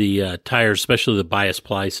of the tires, especially the bias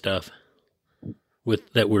ply stuff,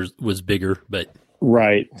 that was bigger, but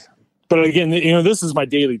right. But again, this is my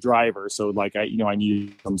daily driver, so like I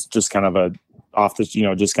need just kind of a off the,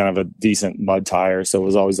 just kind of a decent mud tire. So it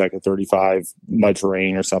was always like a 35 mud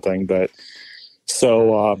terrain or something, but.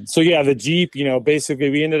 So yeah, the Jeep, basically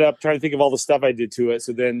we ended up trying to think of all the stuff I did to it.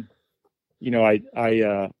 So then, I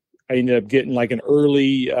ended up getting like an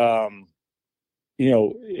early, I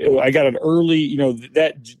got an early,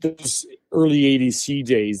 those early 80s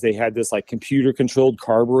CJs, they had this like computer controlled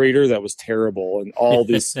carburetor that was terrible, and all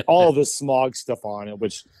this smog stuff on it,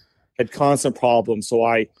 which had constant problems. So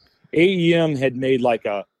AEM had made like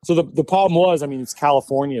so the problem was, I mean, it's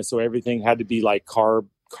California, so everything had to be like carb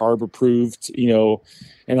approved,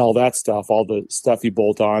 and all that stuff, all the stuff you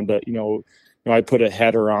bolt on. But, I put a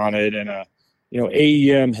header on it, and,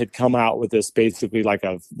 AEM had come out with this basically like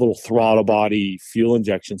a little throttle body fuel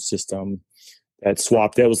injection system that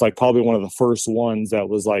swapped. That was like probably one of the first ones that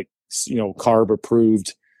was like, carb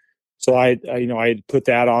approved. So I had put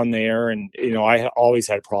that on there, and, I always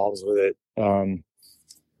had problems with it. But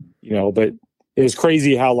it was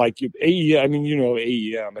crazy how like AEM, I mean,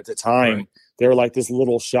 AEM at the time, right. They were like this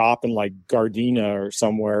little shop in like Gardena or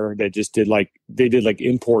somewhere that just did like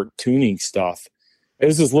import tuning stuff. It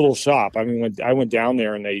was this little shop. I mean, when I went down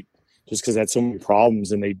there, and they just because it had so many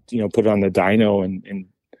problems, and they put it on the dyno and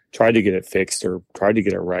tried to get it fixed or tried to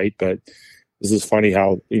get it right. But this is funny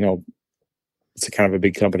how it's a kind of a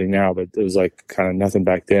big company now, but it was like kind of nothing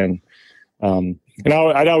back then. And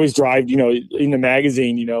I'd always drive, in the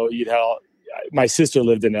magazine, you'd have. My sister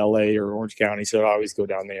lived in LA or Orange County, so I'd always go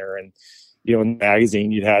down there, and in the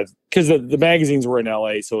magazine you'd have, because the magazines were in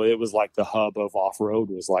LA, so it was like the hub of off-road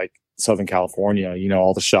was like Southern California,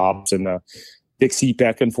 all the shops and the Dixie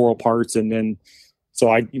Beck and Foral Parts. And then so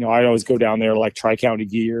I'd always go down there like Tri-County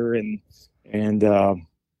Gear and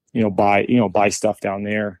buy stuff down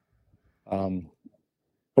there. At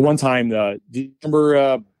one time, do you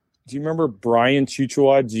remember Brian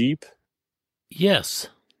Chuchua Jeep? Yes.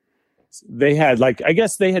 They had I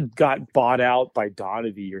guess they had got bought out by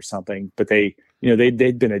Donavi or something, but they'd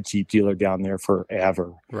been a Jeep dealer down there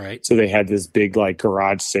forever. Right. So they had this big like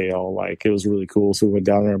garage sale. Like it was really cool. So we went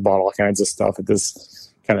down there and bought all kinds of stuff at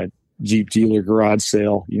this kind of Jeep dealer garage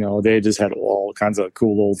sale. They just had all kinds of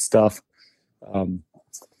cool old stuff.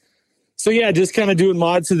 So yeah, just kind of doing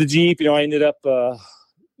mods to the Jeep. I ended up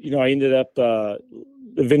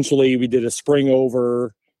eventually we did a spring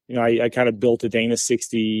over. I kind of built a Dana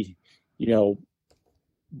 60,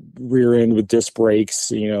 rear end with disc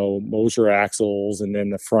brakes, Moser axles, and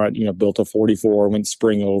then the front, built a 44, went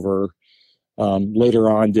spring over.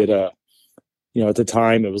 Later on did at the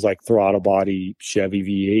time it was like throttle body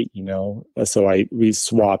Chevy V8, so we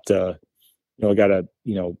swapped I got a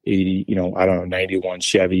 80, 91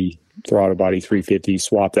 Chevy throttle body 350,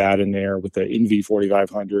 swapped that in there with the NV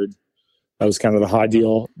 4500. That was kind of the hot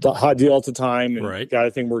deal at the time, and right. Got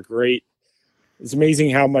everything worked great. It's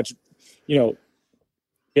amazing how much, you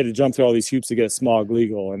had to jump through all these hoops to get smog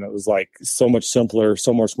legal, and it was like so much simpler,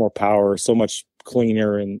 so much more power, so much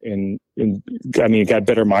cleaner, and I mean, it got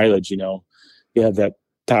better mileage. You have that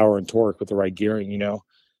power and torque with the right gearing.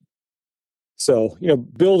 So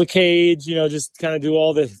build a cage, just kind of do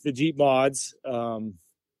all the Jeep mods, through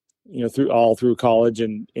college,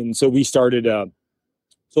 and so we started.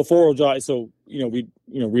 So 4-wheel drive. So we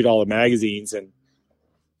read all the magazines, and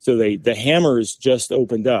so the Hammers just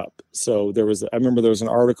opened up. So I remember there was an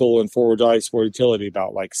article in 4-wheel drive sport utility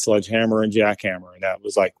about like Sledgehammer and Jackhammer, and that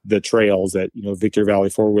was like the trails that Victor Valley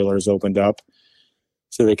 4-wheelers opened up.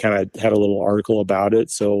 So they kind of had a little article about it.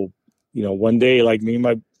 So one day, like me and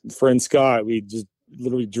my friend Scott, we just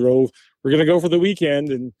literally drove. We're gonna go for the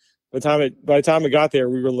weekend, and by the time it got there,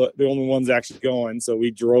 we were the only ones actually going. So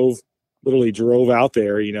we literally drove out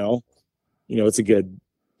there. It's a good,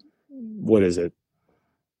 what is it?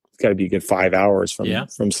 got to be a good 5 hours from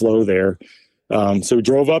SLO there. So we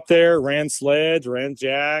drove up there, ran sleds, ran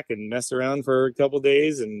jack, and messed around for a couple of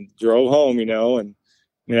days, and drove home. And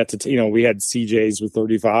we had to, we had CJs with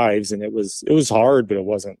 35s, and it was hard, but it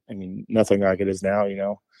wasn't. I mean, nothing like it is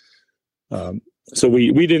now. So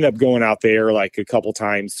we'd end up going out there like a couple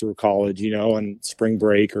times through college, on spring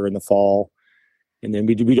break or in the fall. And then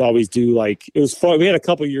we'd always do like, it was fun. We had a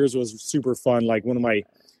couple of years, it was super fun. Like one of my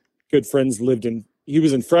good friends he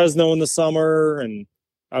was in Fresno in the summer, and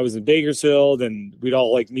I was in Bakersfield, and we'd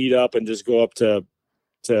all like meet up and just go up to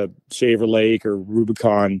Shaver Lake or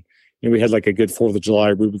Rubicon. We had like a good 4th of July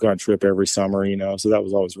Rubicon trip every summer, so that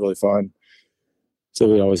was always really fun. So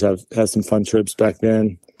we always had some fun trips back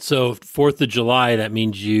then. So 4th of July, that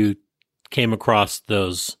means you came across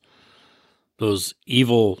those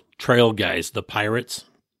evil trail guys, the pirates.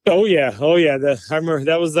 Oh yeah. I remember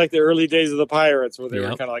that was like the early days of the pirates, where they were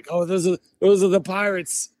kind of like, oh, those are the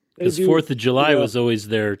pirates. Because 4th of July was always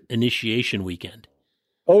their initiation weekend.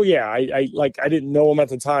 Oh yeah, I didn't know them at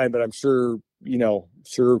the time, but I'm sure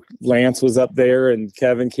Lance was up there and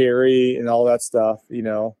Kevin Carey and all that stuff.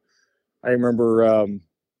 I remember,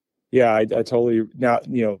 I totally now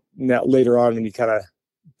later on when you kind of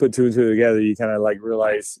put two and two together, you kind of like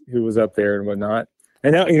realize who was up there and whatnot.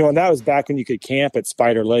 And that, and that was back when you could camp at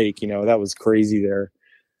Spider Lake. That was crazy there.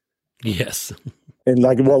 Yes. And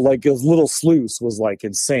like this little sluice was like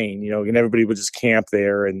insane, and everybody would just camp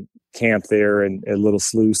there and at Little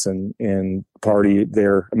Sluice and party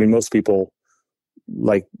there. I mean, most people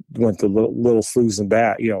like went to Little Sluice and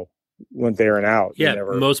back, went there and out. Yeah.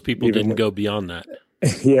 Most people didn't go beyond that.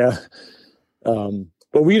 Yeah.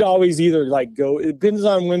 But we'd always either like go, it depends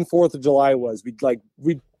on when 4th of July was.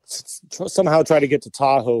 We'd somehow try to get to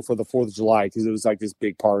Tahoe for the 4th of July, because it was like this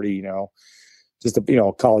big party, just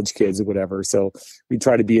college kids or whatever. So we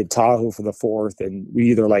try to be at Tahoe for the 4th, and we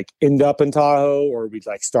either like end up in Tahoe or we'd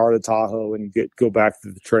like start at Tahoe and go back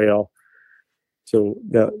to the trail. So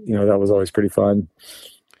that was always pretty fun.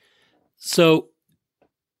 So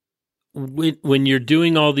when you're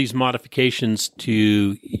doing all these modifications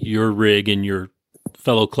to your rig and your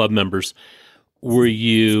fellow club members, were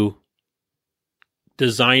you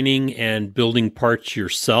designing and building parts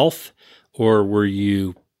yourself, or were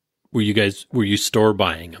you store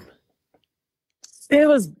buying them?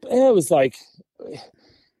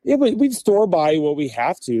 We'd store buy what we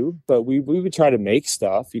have to, but we would try to make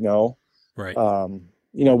stuff, Right.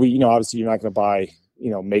 Obviously you're not going to buy,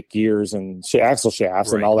 make gears and axle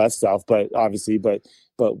shafts and all that stuff, but obviously, but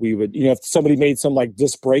we would, if somebody made some like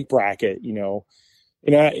disc brake bracket, we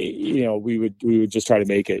would just try to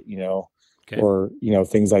make it, okay. Or,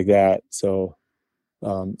 things like that. So,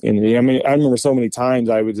 I remember so many times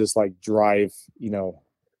I would just like drive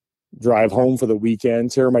home for the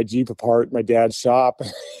weekend, tear my Jeep apart in my dad's shop,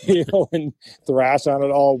 and thrash on it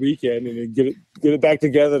all weekend, and then get it back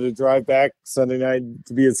together to drive back Sunday night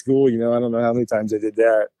to be at school. I don't know how many times I did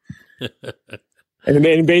that. And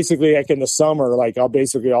then basically like in the summer, like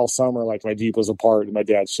all summer, like my Jeep was apart in my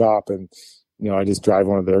dad's shop, and, I just drive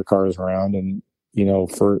one of their cars around, and,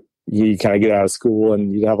 you kind of get out of school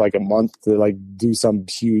and you'd have like a month to like do some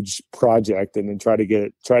huge project, and then try to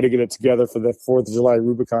get it together for the 4th of July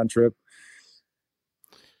Rubicon trip.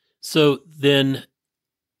 So then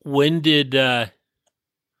when did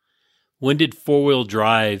 4-wheel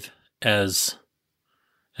drive as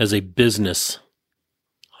a business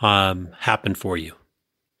happen for you?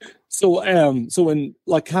 So in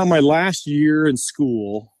like kind of my last year in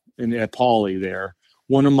school at Poly there,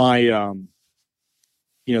 one of my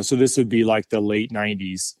so this would be like the late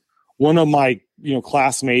 90s. One of my,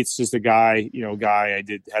 classmates, just a guy I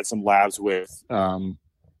had some labs with.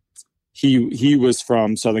 He was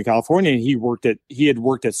from Southern California, and he had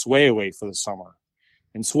worked at Swayaway for the summer.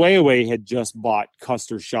 And Swayaway had just bought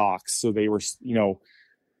Custer shocks. So they were,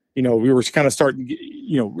 we were kind of starting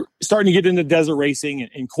to get into desert racing,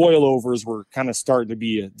 and coilovers were kind of starting to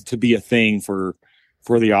be a thing for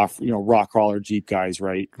the rock crawler Jeep guys.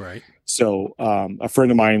 Right. So, a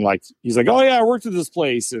friend of mine, he's like, oh yeah, I worked at this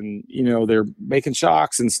place, and, they're making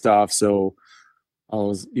shocks and stuff. So I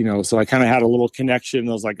was, so I kind of had a little connection.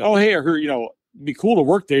 I was like, oh, hey, I heard, it'd be cool to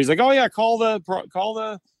work there. He's like, oh yeah, call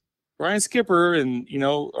the Brian Skipper, and,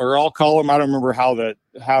 or I'll call him. I don't remember how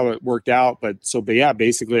it worked out, but yeah,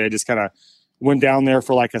 basically I just kind of went down there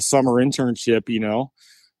for like a summer internship,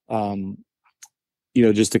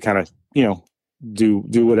 just to kind of,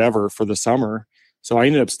 do whatever for the summer. So I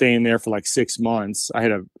ended up staying there for like 6 months. I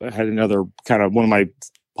had another kind of one of my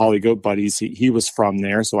Poly Goat buddies. He was from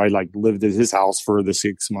there. So I like lived at his house for the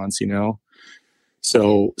 6 months,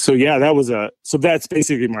 So yeah, that's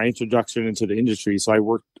basically my introduction into the industry. So I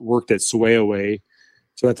worked at Swayaway.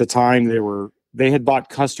 So at the time they had bought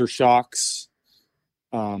Custer shocks.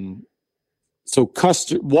 So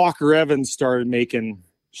Walker Evans started making,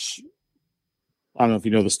 I don't know if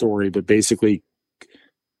you know the story, but basically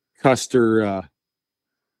Custer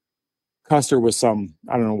was I don't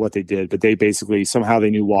know what they did, but they basically somehow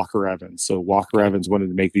they knew Walker Evans. So Walker Evans wanted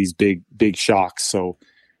to make these big shocks. So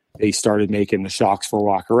they started making the shocks for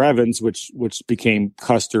Walker Evans, which became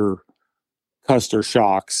Custer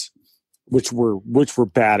shocks, which were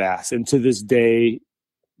badass. And to this day,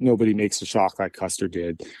 nobody makes a shock like Custer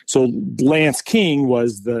did. So Lance King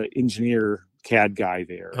was the engineer CAD guy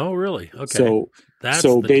there. Oh, really? Okay.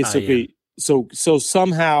 So basically, so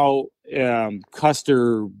somehow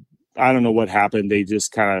Custer, I don't know what happened. They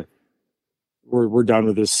just kind of we're done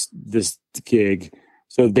with this gig.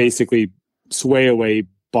 So basically, Swayaway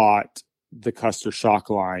bought the Custer shock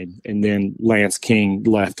line, and then Lance King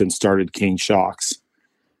left and started King Shocks.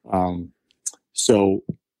 So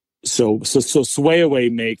Swayaway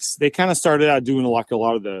makes. They kind of started out doing a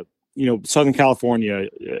lot of the, Southern California,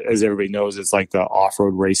 as everybody knows, it's like the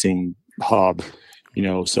off-road racing hub.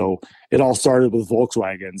 So it all started with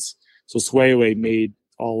Volkswagens. So Swayaway made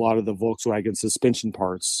a lot of the Volkswagen suspension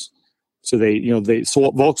parts. So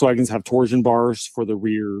Volkswagens have torsion bars for the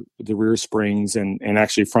rear springs and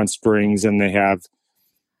actually front springs, and they have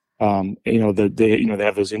they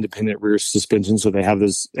have those independent rear suspensions, so they have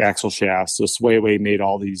those axle shafts. So Swayaway made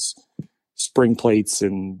all these spring plates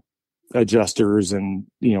and adjusters and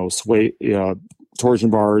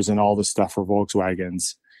torsion bars and all this stuff for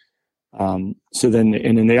Volkswagens. So then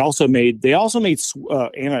they also made we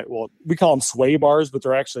call them sway bars, but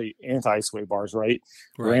they're actually anti-sway bars, right?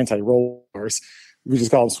 Or anti-roll bars. We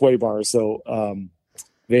just call them sway bars. So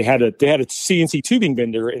they had a CNC tubing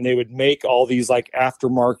bender, and they would make all these like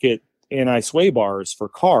aftermarket anti-sway bars for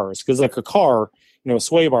cars, because like a car, a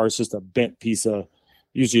sway bar is just a bent piece of,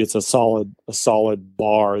 usually it's a solid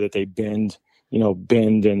bar that they bend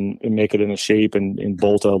and make it in a shape and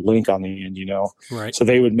bolt a link on the end, Right. So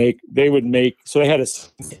they had a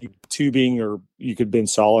CNC tubing, or you could bend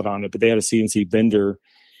solid on it, but they had a CNC bender,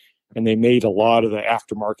 and they made a lot of the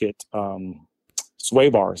aftermarket sway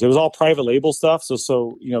bars. It was all private label stuff. So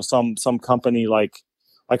some company like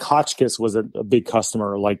Hotchkiss was a big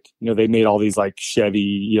customer. They made all these like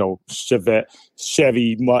Chevy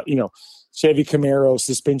Camaro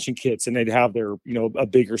suspension kits, and they'd have their, a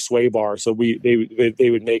bigger sway bar. So they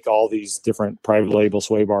would make all these different private label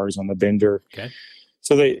sway bars on the bender. Okay.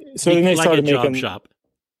 So then they started making shop.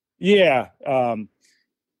 Yeah. And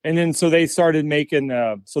then, so they started making,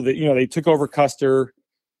 they took over Custer,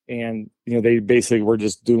 and, they basically were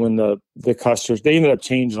just doing the Custers. They ended up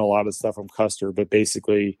changing a lot of stuff from Custer, but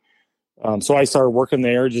basically, so I started working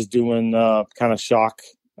there, just doing kind of shock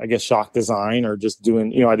design, or just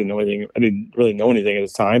doing, I didn't really know anything at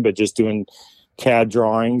the time, but just doing CAD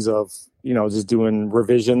drawings of, just doing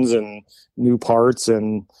revisions and new parts,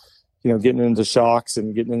 and, getting into shocks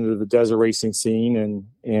and getting into the desert racing scene.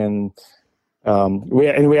 We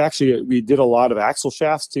did a lot of axle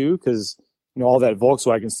shafts too, because, all that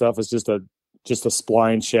Volkswagen stuff is just a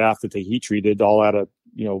spline shaft that they heat treated all out of,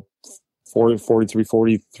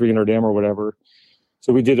 4340, 300M or whatever.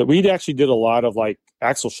 So we actually did a lot of like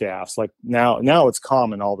axle shafts. Like now it's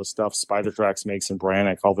common, all the stuff Spider-Trax makes in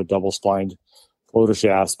Brannock, all the double splined floater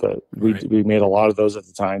shafts, but we made a lot of those at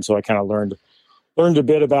the time. So I kind of learned a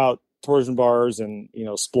bit about torsion bars and,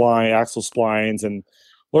 axle splines, and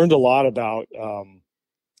learned a lot about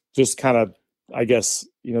just kind of, I guess,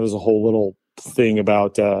 there's a whole little thing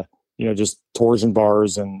about, just torsion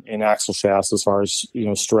bars and axle shafts, as far as,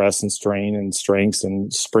 stress and strain and strengths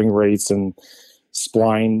and spring rates and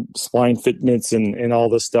spline fitments and all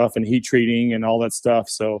this stuff, and heat treating and all that stuff.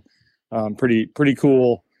 So pretty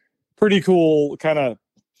cool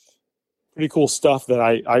stuff that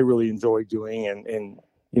I really enjoy doing, and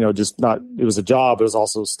just not, it was a job, it was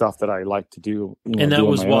also stuff that I like to do. And that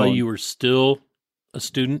was while you were still a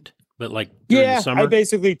student, but like during the summer? I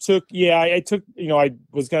basically took, I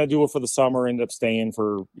was going to do it for the summer, ended up staying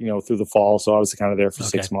for, through the fall. So I was kind of there for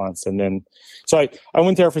 6 months. And then, so I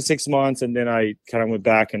went there for 6 months, and then I kind of went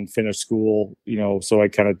back and finished school, so I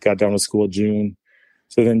kind of got done with school in June.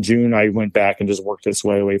 So then June, I went back and just worked at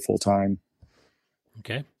Swayaway full time.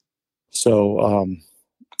 Okay. So,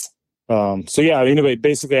 anyway,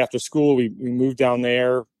 basically after school, we moved down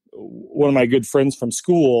there. One of my good friends from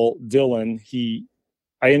school, Dylan,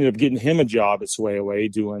 I ended up getting him a job at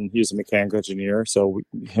Swayaway he was a mechanical engineer. So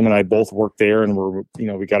him and I both worked there, and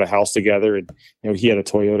we got a house together, and, he had a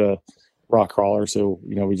Toyota rock crawler. So,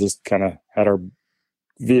 we just kind of had our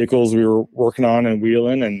vehicles we were working on and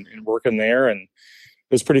wheeling and working there. And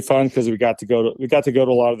it was pretty fun because we got to go to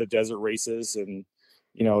a lot of the desert races and,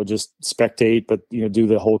 just spectate, but, do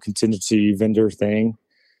the whole contingency vendor thing.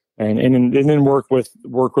 And then work with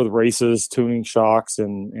races, tuning shocks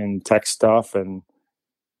and tech stuff. And,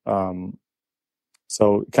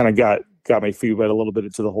 so kind of got my feet wet a little bit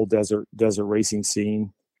into the whole desert racing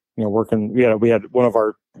scene, working. We had one of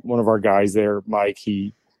our guys there, Mike,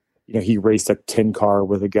 he raced a 10 car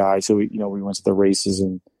with a guy. So we went to the races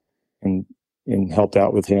and helped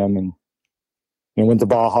out with him and went to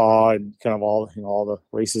Baja and kind of all the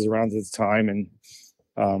races around at the time. And,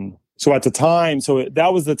 so at the time,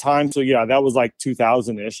 that was the time. So yeah, that was like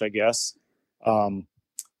 2000-ish, I guess. The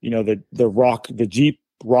Jeep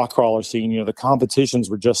rock crawler scene, the competitions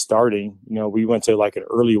were just starting. We went to like an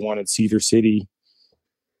early one at Cedar City.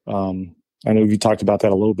 I know you talked about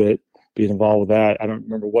that a little bit, being involved with that. I don't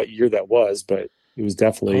remember what year that was, but it was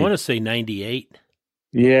definitely. I want to say 98.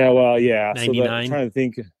 Yeah, well, yeah. 99. I'm trying to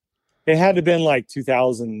think. It had to have been like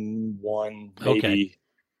 2001, maybe. Okay.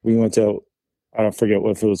 We went to, I don't forget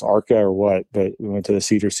if it was ARCA or what, but we went to the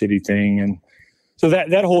Cedar City thing. And so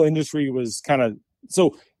that whole industry was kind of,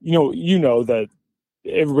 so, that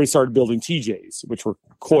everybody started building TJs, which were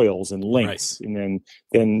coils and links. Right. And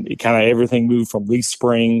then it kind of everything moved from leaf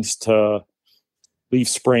springs to, they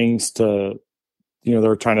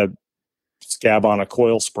were trying to scab on a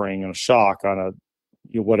coil spring and a shock on a,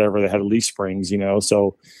 whatever, they had leaf springs,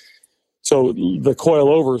 so the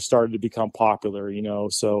coilover started to become popular,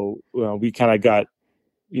 so we kind of got,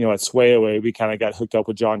 at Sway we kind of got hooked up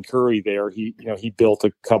with John Curry there. He built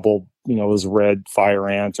a couple, his red Fire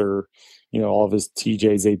Ant or, all of his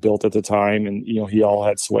TJs they built at the time. And, he all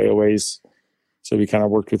had Swayaways. So we kind of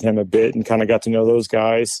worked with him a bit and kind of got to know those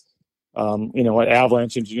guys.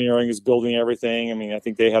 Avalanche Engineering is building everything. I mean, I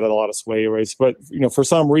think they had a lot of Swayaways, but, for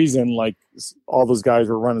some reason, like all those guys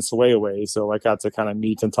were running Swayaways. So I got to kind of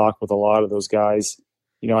meet and talk with a lot of those guys.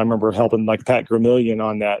 I remember helping like Pat Gramillion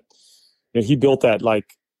on that. He built that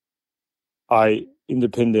like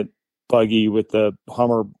independent buggy with the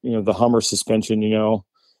Hummer, the Hummer suspension,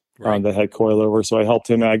 right. That had coilover. So I helped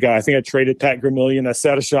him. I think I traded Pat Gramillion a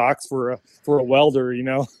set of shocks for a welder,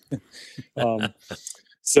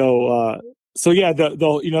 So yeah, the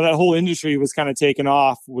that whole industry was kind of taken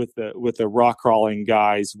off with the rock crawling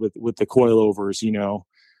guys with the coilovers,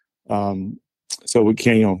 so we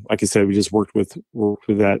can, like I said, we just worked with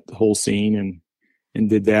that whole scene and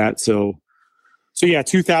did that. So yeah,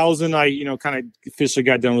 2000, I kind of officially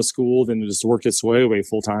got done with school, then just worked at Swayaway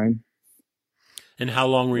full time. And how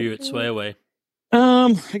long were you at Swayaway?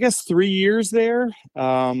 I guess 3 years there.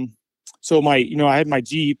 So I had my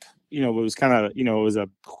Jeep. It was kind of, it was a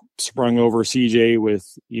sprung over CJ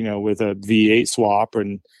with a V8 swap,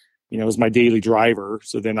 and, it was my daily driver.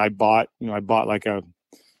 So then I bought a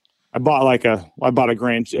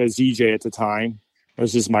Grand ZJ at the time. It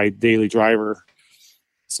was just my daily driver.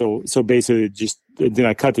 So basically then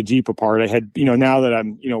I cut the Jeep apart. I had, now that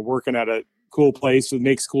I'm, working at a cool place that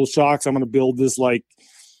makes cool shocks, I'm going to build this like,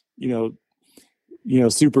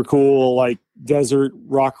 super cool, like desert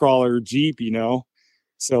rock crawler Jeep,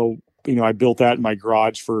 So, I built that in my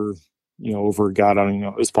garage for, over, God, I don't know,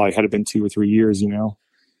 it was probably had been 2 or 3 years,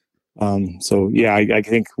 So yeah, I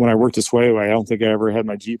think when I worked at Swayaway, I don't think I ever had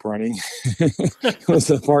my Jeep running. It was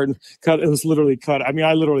a part cut. It was literally cut. I mean,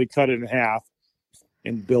 I literally cut it in half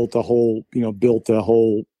and built the whole,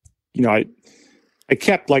 I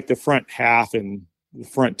kept like the front half and the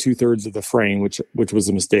front 2/3 of the frame, which was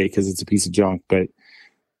a mistake because it's a piece of junk, but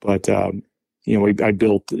I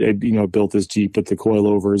built this Jeep with the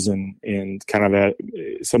coilovers and kind of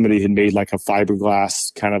somebody had made like a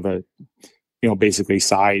fiberglass kind of a, basically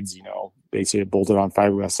sides, basically bolted on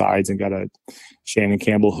fiberglass sides and got a Shannon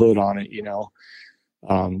Campbell hood on it,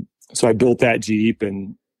 So I built that Jeep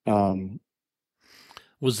and,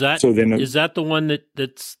 is that the one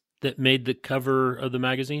that made the cover of the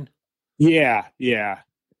magazine? Yeah. Yeah.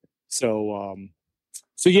 So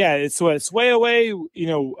yeah, it's Swayaway,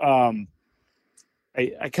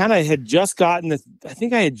 I kind of had just gotten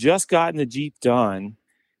the Jeep done,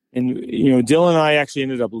 and Dylan and I actually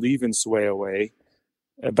ended up leaving Swayaway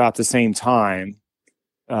about the same time.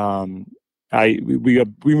 We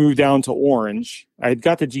moved down to Orange. I had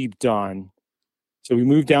got the Jeep done, so we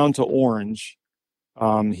moved down to Orange.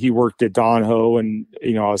 He worked at Donho, and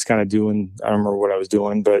I was kind of doing, I don't remember what I was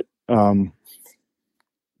doing, but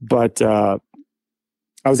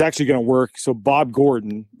I was actually going to work. So Bob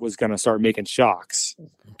Gordon was going to start making shocks.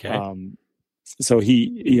 Okay. So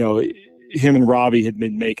him and Robbie had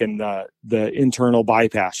been making the internal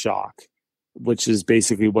bypass shock. which is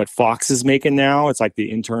basically what Fox is making now. It's like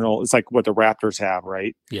the internal, it's like what the Raptors have,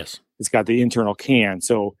 right? Yes. It's got the internal can.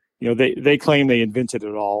 So, they claim they invented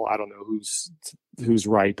it all. I don't know who's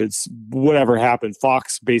right, but it's whatever happened.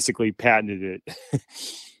 Fox basically patented it.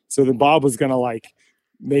 So then Bob was going to like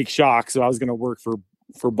make shocks. So I was going to work for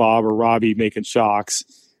Bob or Robbie making shocks.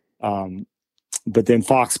 But then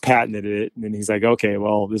Fox patented it, and then he's like, okay,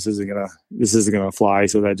 well, this isn't gonna fly.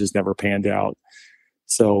 So that just never panned out.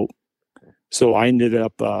 So I ended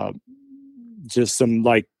up just some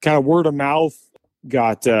like kind of word of mouth,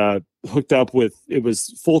 got hooked up with, it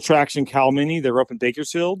was Full Traction Cal Mini. They were up in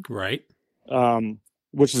Bakersfield, Right.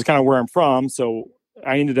 Which is kind of where I'm from. So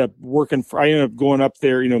I ended up going up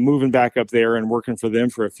there, moving back up there and working for them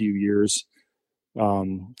for a few years.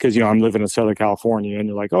 Because I'm living in Southern California, and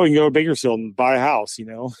you're like, oh, you can go to Bakersfield and buy a house, and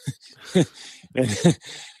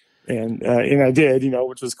I did,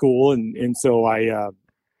 which was cool, and so I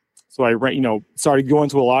started going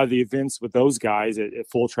to a lot of the events with those guys at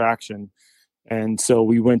Full Traction, and so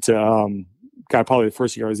we went to probably the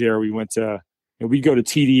first year I was there, we went to we'd go to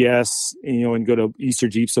TDS, and go to Easter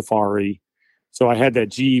Jeep Safari. So I had that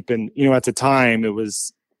Jeep, and at the time it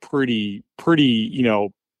was pretty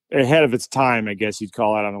ahead of its time, I guess you'd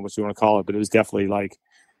call it. I don't know what you want to call it, but it was definitely like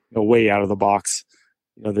way out of the box.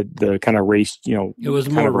 The kind of race, it was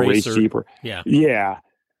kind more of a race Jeep. Yeah.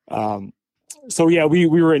 So yeah, we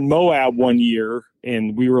were in Moab one year,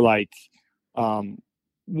 and we were like,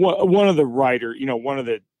 one of the writer, one of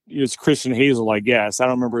the, it was Christian Hazel, I guess. I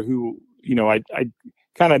don't remember who. I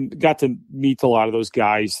kind of got to meet a lot of those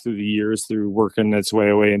guys through the years through working its way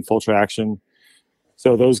away in Full Traction.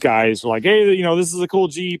 So those guys were like, hey, this is a cool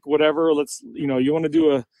Jeep, whatever. Let's, you want to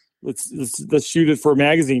do let's shoot it for a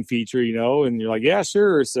magazine feature, and you're like, yeah,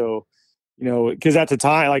 sure. So, because at the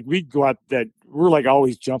time, like we'd go out we're like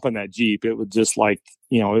always jumping that Jeep. It would just like,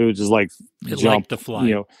 it would just like jump to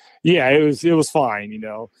fly. Yeah, it was fine,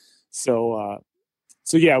 So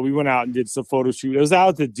yeah, we went out and did some photo shoot. It was out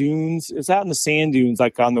at the dunes. It was out in the sand dunes,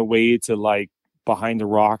 like on the way to like behind the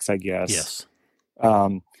rocks, I guess. Yes.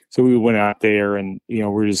 So we went out there, and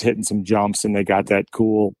we're just hitting some jumps, and they got that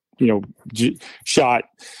cool shot,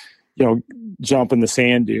 jump in the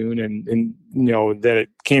sand dune, and that it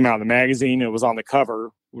came out in the magazine. It was on the cover,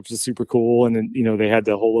 which is super cool, and then they had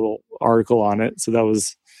the whole little article on it. So that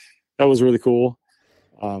was really cool.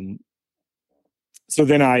 So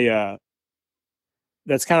then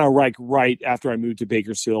that's kind of like right after I moved to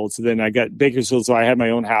Bakersfield. So then I got Bakersfield. So I had my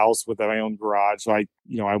own house with my own garage. So I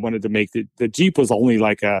wanted to make the Jeep was only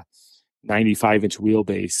like a 95-inch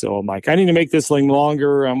wheelbase. So I'm like, I need to make this thing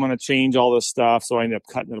longer. I'm going to change all this stuff. So I ended up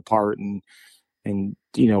cutting it apart and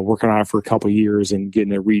working on it for a couple of years and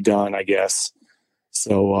getting it redone, I guess.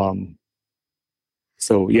 So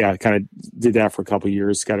yeah, kind of did that for a couple of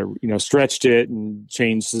years, stretched it and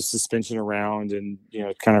changed the suspension around, and,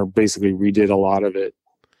 kind of basically redid a lot of it.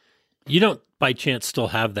 You don't by chance still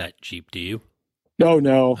have that Jeep, do you? No,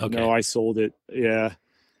 Okay. No, I sold it. Yeah.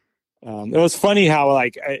 It was funny how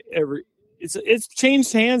it's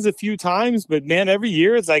changed hands a few times, but man, every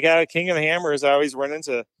year it's like out of King of the Hammers, I always run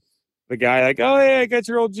into the guy like, oh yeah, I got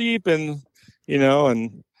your old Jeep, and but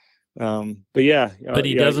yeah. But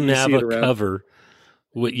he doesn't have a cover.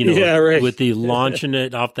 With, right. with the launching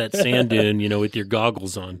it off that sand dune, with your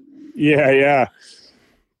goggles on. Yeah.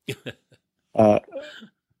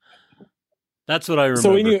 That's what I remember.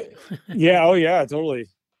 So oh yeah, totally.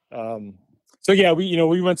 So yeah,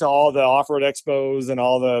 we went to all the off-road expos and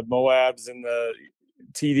all the Moabs and the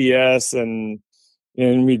TDS, and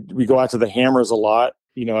we go out to the Hammers a lot.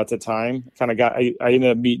 At the time, I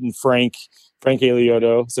ended up meeting Frank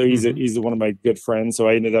Aliotto. So he's one of my good friends. So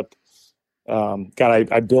I ended up.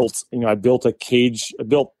 I built a cage. I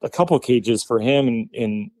built a couple of cages for him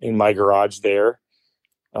in my garage there.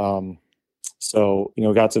 So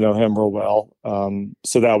got to know him real well.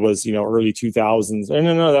 So that was early 2000s.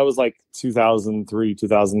 No, that was like 2003,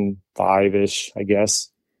 2005 ish, I guess.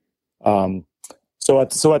 So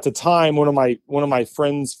at the time, one of my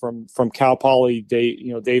friends from Cal Poly,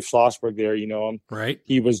 Dave Schlossberg there, him. Right.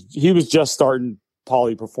 He was just starting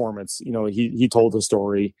Poly Performance. He told the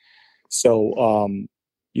story. So,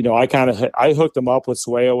 I hooked him up with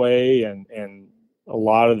Sway Away and a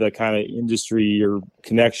lot of the kind of industry or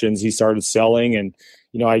connections he started selling. And,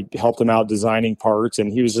 I helped him out designing parts,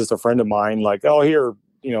 and he was just a friend of mine, like, oh, here,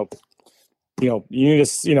 you need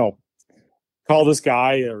to, call this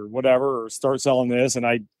guy or whatever, or start selling this. And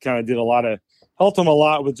I kind of helped him a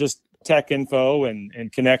lot with just tech info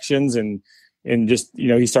and connections, and just,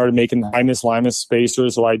 he started making Hymus Limus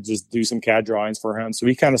spacers. So I just do some CAD drawings for him. So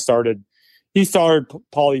he started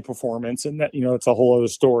Poly Performance, and that, it's a whole other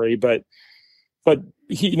story, but but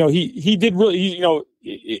he did really,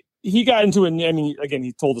 he got into I mean, again,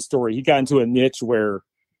 he told the story. He got into a niche where,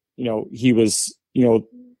 he was,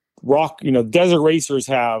 desert racers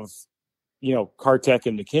have, Kartek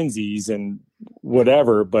and McKinsey's and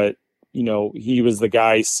whatever, but, he was the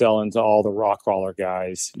guy selling to all the rock crawler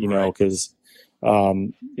guys, because,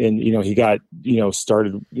 he got,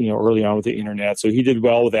 started, early on with the internet. So he did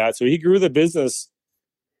well with that. So he grew the business,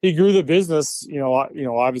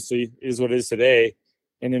 obviously is what it is today.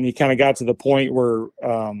 And then he kind of got to the point where,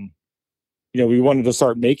 we wanted to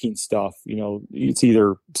start making stuff. It's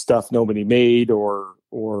either stuff nobody made or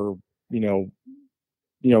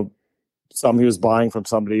something he was buying from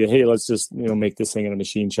somebody. Hey, let's just make this thing in a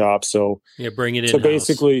machine shop. So bring it in. So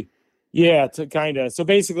basically, So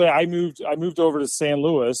basically, I moved over to San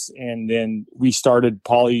Luis, and then we started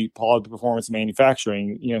Poly Performance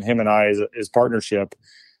Manufacturing. Him and I as partnership.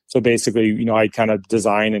 So basically, I kind of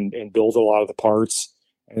design and build a lot of the parts,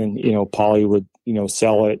 and then Poly would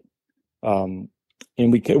sell it. And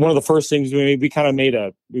one of the first things we made, we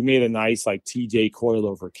made a nice like TJ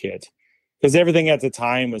coilover kit, because everything at the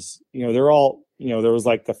time was, they're all, there was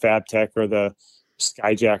like the FabTech or the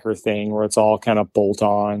Skyjacker thing where it's all kind of bolt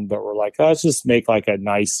on, but we're like, let's just make like a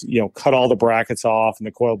nice, cut all the brackets off and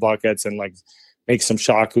the coil buckets and like make some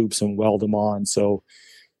shock hoops and weld them on. So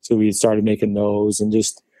we started making those, and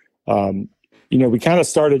just, we kind of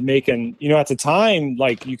started making, at the time,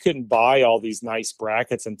 like you couldn't buy all these nice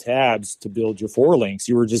brackets and tabs to build your four links.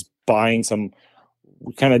 You were just buying some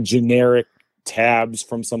kind of generic tabs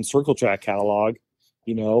from some Circle Track catalog,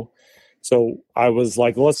 So I was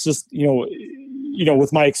like, let's just,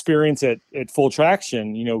 with my experience at Full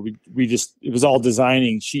Traction, it was all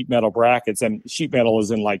designing sheet metal brackets, and sheet metal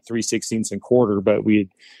is in like 3/16 and quarter, but we,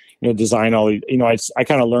 design all these, I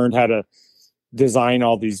kind of learned how to design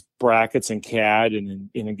all these brackets in CAD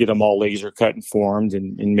and get them all laser cut and formed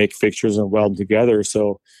and make fixtures and weld together.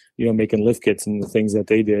 So, making lift kits and the things that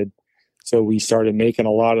they did. So we started making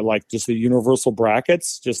a lot of like just the universal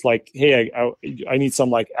brackets, just like, hey, I need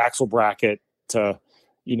some like axle bracket to,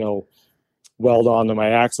 weld onto my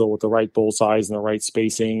axle with the right bolt size and the right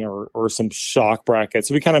spacing, or some shock brackets.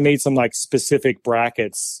 So we kind of made some like specific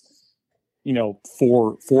brackets,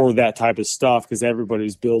 for that type of stuff, because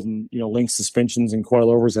everybody's building, link suspensions and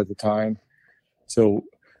coilovers at the time. So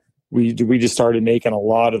we just started making a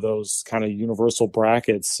lot of those kind of universal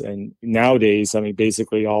brackets. And nowadays, I mean,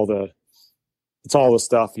 basically it's all the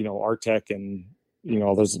stuff, Artec, and,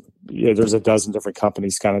 there's a dozen different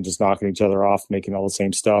companies kind of just knocking each other off, making all the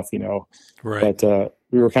same stuff, Right. But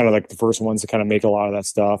we were kind of like the first ones to kind of make a lot of that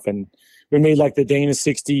stuff. And we made like the Dana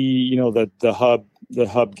 60, the hub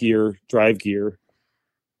gear, drive gear.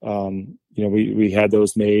 We had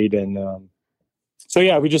those made. And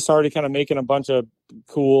we just started kind of making a bunch of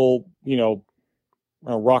cool,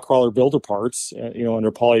 rock crawler builder parts,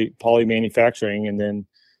 under Poly Manufacturing. And then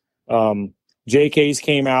JKs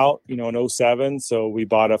came out, in 2007. So we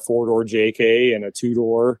bought a 4-door JK and a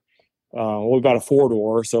 2-door. We bought a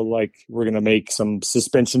 4-door. So like we're going to make some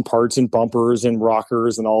suspension parts and bumpers and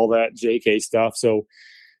rockers and all that JK stuff. So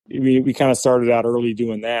we kind of started out early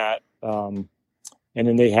doing that. And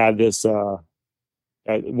then they had this, one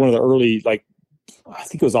of the early, like, I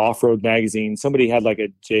think it was Off-Road Magazine. Somebody had like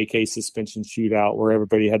a JK suspension shootout where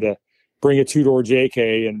everybody had to bring a 2-door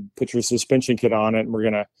JK and put your suspension kit on it. And we're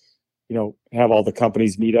going to, have all the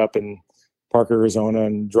companies meet up in Park, Arizona,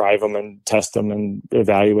 and drive them and test them and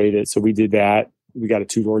evaluate it. So we did that. We got a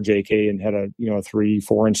 2-door JK and had a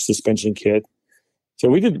 3-4 inch suspension kit. So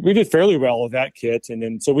we did fairly well with that kit. And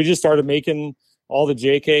then so we just started making all the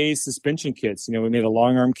JK suspension kits. We made a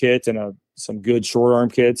long arm kit and some good short arm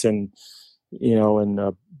kits, and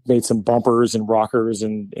made some bumpers and rockers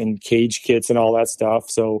and cage kits and all that stuff.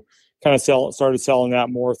 So kind of started selling that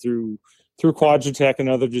more through Quadratech and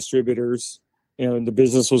other distributors. And the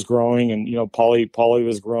business was growing, and Poly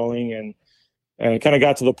was growing, and it kind of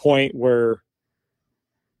got to the point where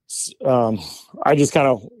I was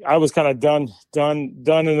kind of done in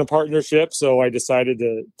the partnership. So I decided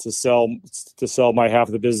to sell my half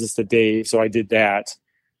of the business to Dave. So I did that.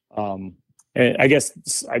 And I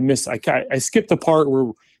guess I skipped the part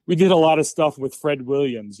where we did a lot of stuff with Fred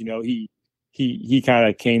Williams. He kind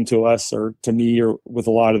of came to us, or to me, or with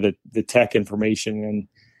a lot of the tech information,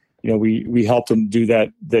 and we helped him do that.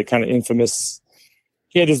 The kind of infamous.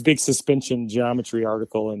 He had his big suspension geometry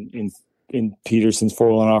article in Peterson's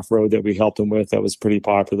 4-Wheel and Off-Road that we helped him with. That was pretty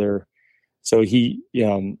popular. So he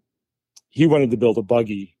wanted to build a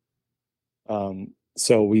buggy. I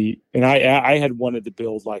had wanted to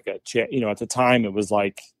build like at the time it was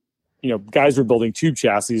like guys were building tube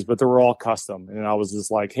chassis, but they were all custom. And I was just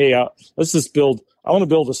like, hey, I want to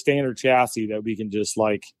build a standard chassis that we can just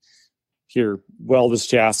like, here, weld this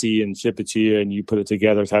chassis and ship it to you and you put it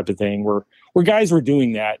together type of thing. Where guys were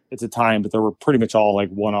doing that at the time, but they were pretty much all like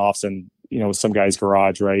one-offs and, some guy's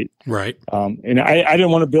garage. Right. Right. And I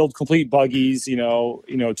didn't want to build complete buggies,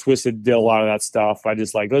 Twisted did a lot of that stuff. I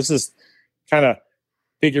just like, let's just kind of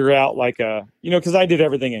figure out like cause I did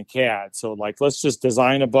everything in CAD. So like, let's just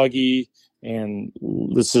design a buggy and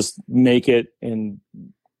let's just make it. And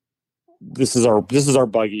this is our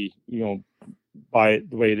buggy, buy it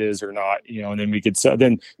the way it is or not, and then we could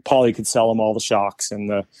then Poly could sell them all the shocks and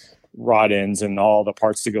the rod ends and all the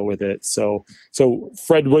parts to go with it. So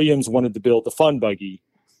Fred Williams wanted to build the fun buggy.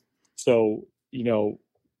 So,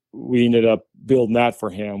 we ended up building that for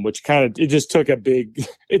him, which it just took a big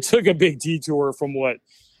detour from what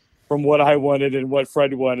I wanted and what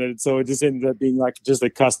Fred wanted. So it just ended up being like just a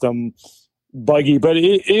custom buggy, but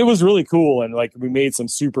it was really cool. And like, we made some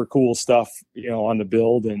super cool stuff, on the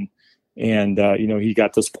build and he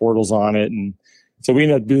got those portals on it. And so we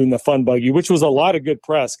ended up doing the fun buggy, which was a lot of good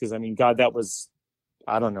press. Cause I mean, God, that was,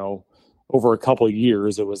 I don't know, over a couple of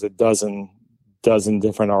years, it was a dozen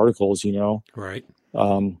different articles, Right.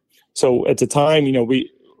 So at the time,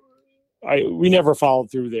 we never followed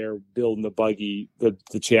through there building the buggy, the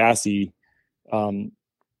chassis.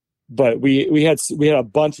 But we had a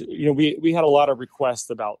bunch, we had a lot of requests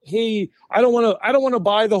about, hey, I don't want to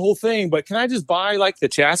buy the whole thing, but can I just buy like the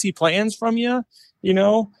chassis plans from you?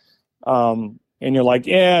 And you're like,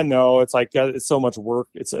 yeah, no, it's like, it's so much work.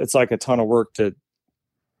 It's like a ton of work to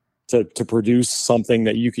produce something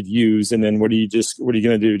that you could use. And then what are you going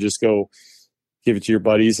to do? Just go give it to your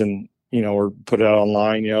buddies and, or put it out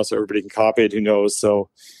online, so everybody can copy it, who knows? So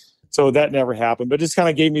that never happened, but just kind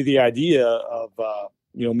of gave me the idea of,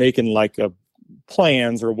 making like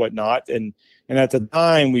plans or whatnot. And at the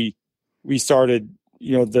time we started,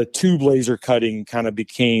 the tube laser cutting kind of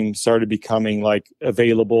started becoming like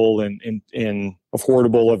available and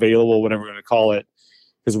affordable, available, whatever we're going to call it.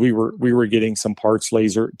 Cause we were getting some parts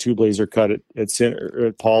tube laser cut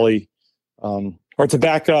at Poly, or to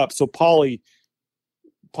back up. So Poly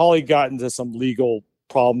got into some legal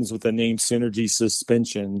problems with the name Synergy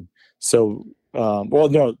Suspension. So,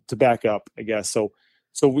 to back up, I guess. So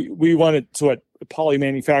we wanted to at Poly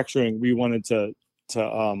Manufacturing, we wanted to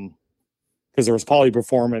because there was Poly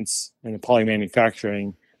Performance and Poly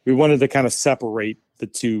Manufacturing, we wanted to kind of separate the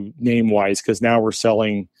two name wise, because now we're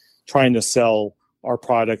trying to sell our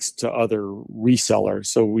products to other resellers.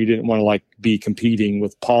 So we didn't want to like be competing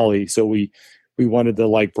with Poly. So we wanted to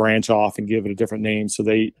like branch off and give it a different name. So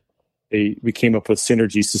we came up with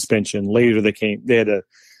Synergy Suspension. Later they had to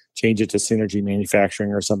change it to Synergy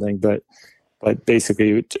Manufacturing or something, but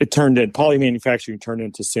basically Poly Manufacturing turned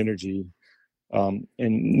into Synergy. And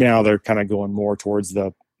now they're kind of going more towards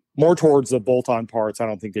the bolt-on parts. I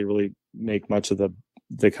don't think they really make much of the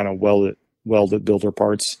kind of welded builder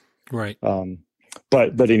parts. Right.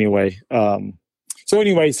 But anyway,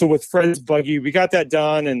 so with Fred's buggy, we got that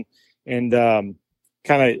done and kind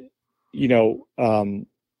of,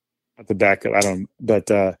 at the back, I don't,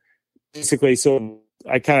 but basically, so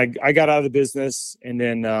I got out of the business, and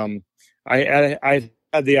then I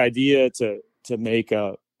had the idea to make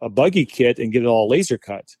a buggy kit and get it all laser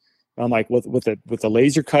cut. I'm like, with the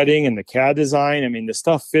laser cutting and the CAD design, I mean, the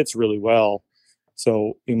stuff fits really well.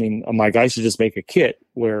 So, I mean, I'm like, I should just make a kit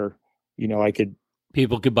where,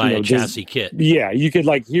 people could buy a chassis kit. Yeah. You could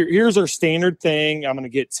like, here's our standard thing. I'm going to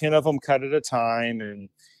get 10 of them cut at a time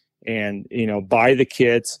and buy the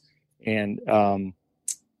kits. And,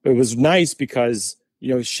 it was nice because,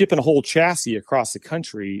 shipping a whole chassis across the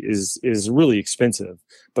country is really expensive,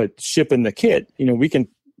 but shipping the kit, we can,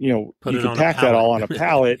 you can pack that all on a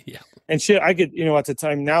pallet. Yeah. And shit, I could, at the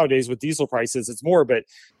time nowadays with diesel prices, it's more, but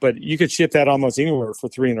you could ship that almost anywhere for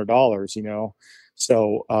 $300,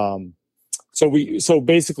 So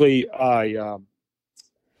basically I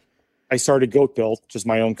started Goat Built, just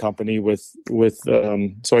my own company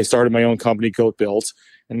so I started my own company, Goat Built,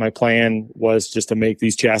 and my plan was just to make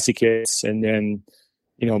these chassis kits and then,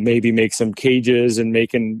 maybe make some cages and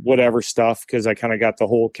making whatever stuff, because I kind of got the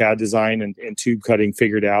whole CAD design and tube cutting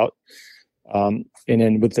figured out. And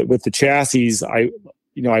then with the chassis, I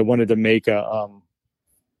wanted to make a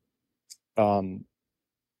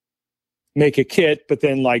kit, but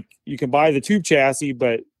then like you can buy the tube chassis,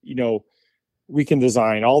 but we can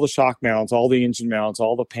design all the shock mounts, all the engine mounts,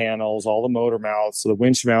 all the panels, all the motor mounts, so the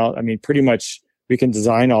winch mount. I mean, pretty much we can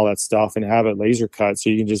design all that stuff and have it laser cut, so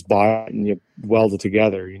you can just buy it and you weld it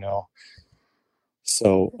together,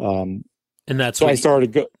 So, and that's so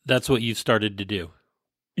what that's what you've started to do.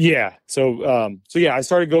 Yeah. So yeah, I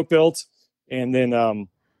started Goat Built, and then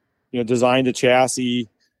designed a chassis,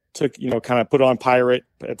 took, kind of put on Pirate.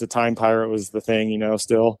 At the time, Pirate was the thing,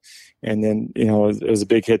 still. And then, it was a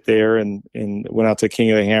big hit there, and went out to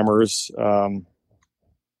King of the Hammers.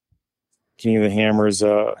 King of the Hammers,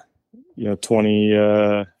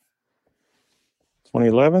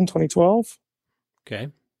 2011, 2012. Okay.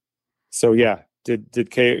 So yeah, did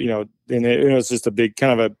K, and it was just a big,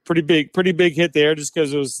 kind of a pretty big hit there, just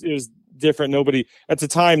because it was different. Nobody at the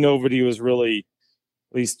time, nobody was really,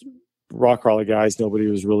 at least rock crawler guys, nobody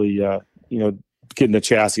was really, getting the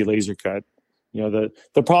chassis laser cut.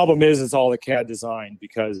 The problem is it's all the CAD design,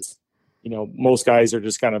 because, most guys are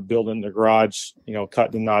just kind of building the garage,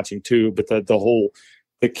 cutting and notching too. But the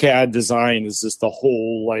CAD design is just the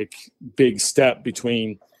whole like big step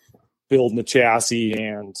between building the chassis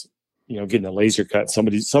and, getting a laser cut.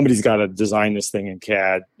 Somebody's got to design this thing in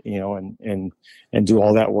CAD, and do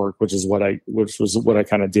all that work, which was what I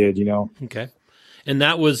kind of did, Okay. And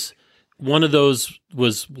that was one of those,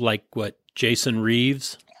 was like what Jason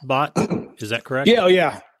Reeves bought. Is that correct? Yeah. Oh,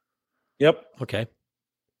 yeah. Yep. Okay.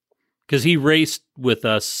 Because he raced with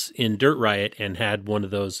us in Dirt Riot and had one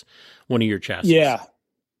of your chassis. Yeah.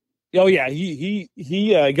 Oh yeah. He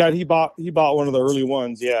bought one of the early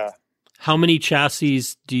ones. Yeah. How many chassis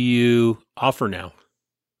do you offer now?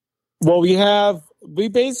 Well, we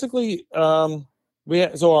basically, so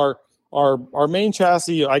our main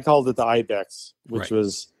chassis, I called it the Ibex, so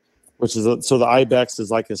the Ibex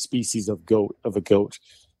is like a species of a goat.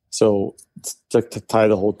 So to tie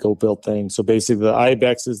the whole Goat Built thing. So basically the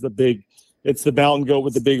Ibex is it's the mountain goat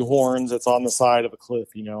with the big horns. It's on the side of a cliff,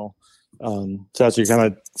 So that's your kind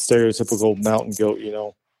of stereotypical mountain goat,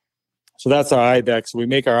 So that's our Ibex. We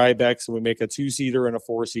make our Ibex, and we make a 2-seater and a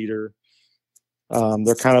 4-seater.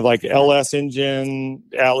 They're kind of like LS engine,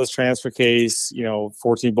 Atlas transfer case,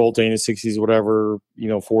 14-bolt Dana 60s, whatever,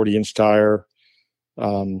 40-inch tire.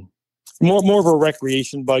 More of a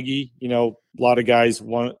recreation buggy. A lot of guys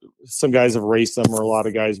some guys have raced them, or a lot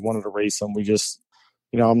of guys wanted to race them. We just,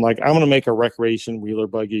 I'm like, I'm going to make a recreation wheeler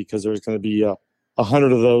buggy, because there's going to be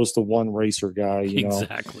 100 of those to one racer guy,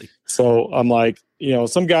 Exactly. So I'm like,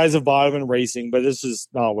 some guys have bought them in racing, but this is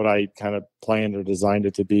not what I kind of planned or designed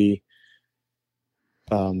it to be.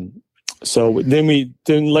 So then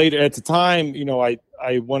later at the time,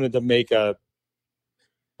 I wanted to make a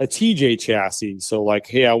TJ chassis. So like,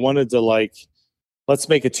 hey, I wanted to let's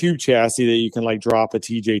make a tube chassis that you can drop a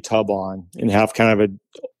TJ tub on and have kind of a,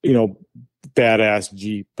 badass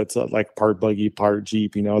Jeep. It's like part buggy, part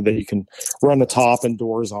Jeep, that you can run the top and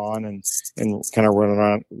doors on and kind of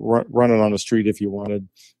run it on the street if you wanted.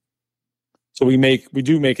 So we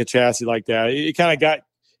do make a chassis like that. It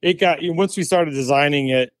got once we started designing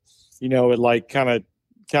it, it kind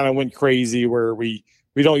of went crazy, where we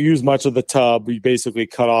don't use much of the tub. We basically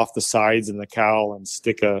cut off the sides and the cowl and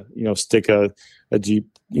stick a Jeep,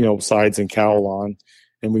 sides and cowl on,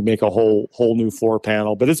 and we make a whole new floor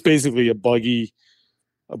panel. But it's basically a buggy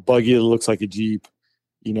that looks like a Jeep,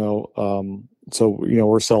 so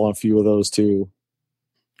we're selling a few of those too.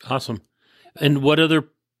 Awesome. And what other,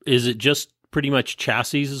 is it just pretty much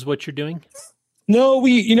chassis is what you're doing? No,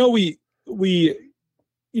 with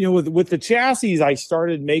the chassis, I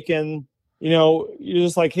started making, you're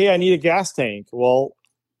just like, hey, I need a gas tank. Well,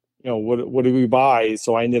 what do we buy?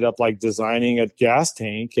 So I ended up designing a gas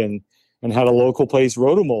tank and had a local place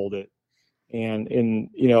rotomold it. And a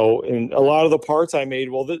lot of the parts I made,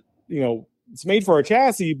 it's made for a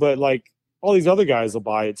chassis, but all these other guys will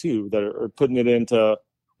buy it too, that are putting it into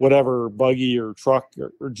whatever buggy or truck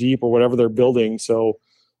or Jeep or whatever they're building. So,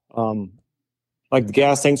 the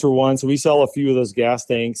gas tanks were one. So we sell a few of those gas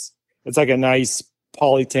tanks. It's like a nice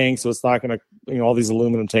poly tank, so it's not going to, all these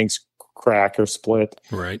aluminum tanks crack or split.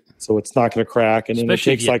 Right. So it's not going to crack. And especially then it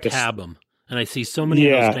takes if you tab them. And I see so many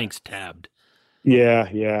of those tanks tabbed. Yeah,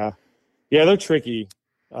 they're tricky.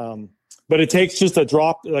 But it takes just a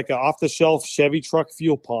drop, like an off-the-shelf Chevy truck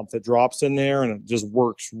fuel pump that drops in there, and it just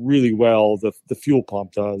works really well. The fuel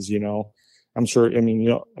pump does, I'm sure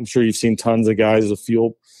you've seen tons of guys with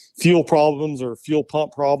fuel problems or fuel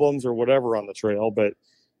pump problems or whatever on the trail, but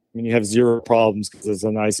you have zero problems because it's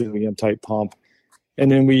a nice OEM type pump.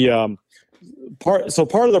 And then we part of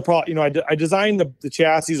the problem, I designed the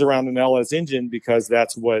chassis around an LS engine because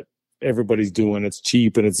that's what everybody's doing. It's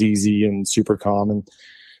cheap and it's easy and super common.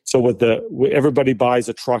 So everybody buys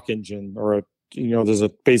a truck engine, or there's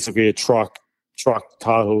basically a truck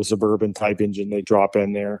Tahoe Suburban type engine they drop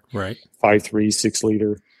in there, right? 5.3 6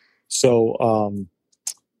 liter. So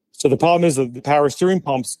the problem is that the power steering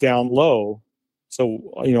pump's down low, So,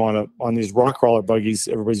 on these rock crawler buggies,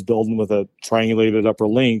 everybody's building with a triangulated upper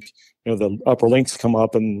link. The upper links come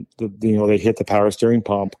up and they hit the power steering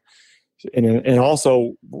pump. And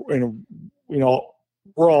also, we're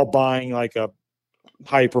all buying like a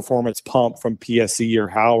high performance pump from PSC or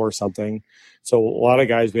Howe or something. So a lot of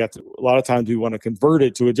guys, a lot of times we want to convert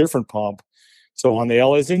it to a different pump. So on the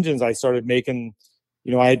LS engines, I started making,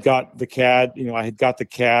 I had got the CAD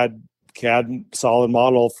solid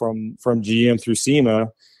model from GM through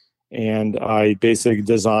SEMA, and I basically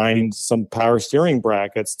designed some power steering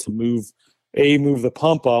brackets to move the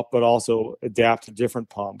pump up, but also adapt to different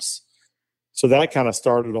pumps. So that kind of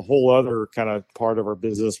started a whole other kind of part of our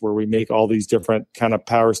business where we make all these different kind of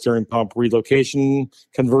power steering pump relocation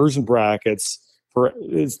conversion brackets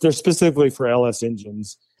they're specifically for LS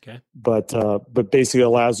engines. Okay. But basically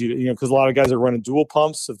allows you to, because a lot of guys are running dual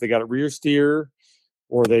pumps if they got a rear steer,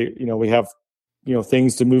 or we have,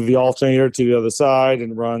 things to move the alternator to the other side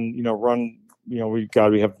and run, we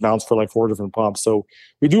have mounts for like 4 different pumps. So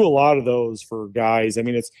we do a lot of those for guys. I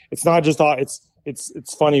mean, it's not just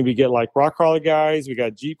it's funny. We get like rock crawler guys, we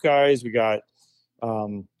got Jeep guys, we get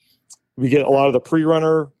a lot of the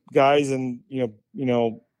pre-runner guys, and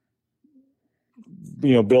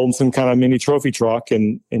building some kind of mini trophy truck,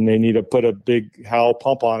 and they need to put a big Howe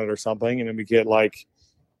pump on it or something, and then we get like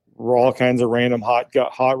all kinds of random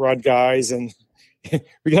hot rod guys, and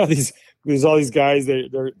we got there's all these guys. They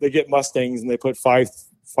get Mustangs and they put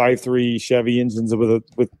 5.3 Chevy engines with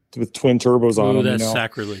twin turbos on them. That's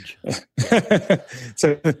sacrilege.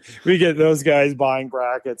 So we get those guys buying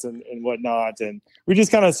brackets and whatnot, and we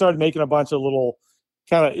just kind of started making a bunch of little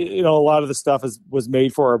kind of, a lot of the stuff was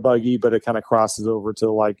made for our buggy, but it kind of crosses over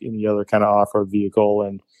to like any other kind of off-road vehicle,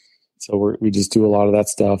 and so we just do a lot of that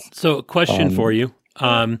stuff. So a question for you.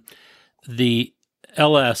 The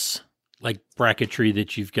LS, like bracketry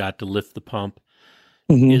that you've got to lift the pump,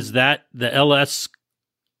 mm-hmm. Is that the LS,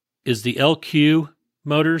 is the LQ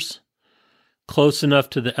motors close enough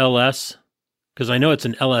to the LS? Because I know it's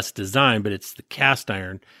an LS design, but it's the cast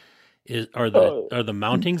iron. Are the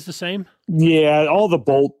mountings the same? Yeah, all the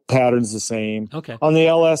bolt patterns the same. Okay. On the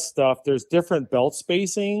LS stuff, there's different belt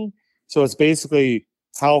spacing, so it's basically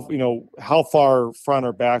how far front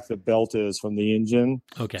or back the belt is from the engine.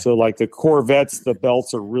 Okay. So like the Corvettes, the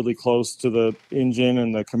belts are really close to the engine,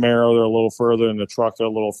 and the Camaro they're a little further, and the truck they're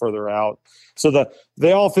a little further out. So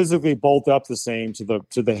they all physically bolt up the same to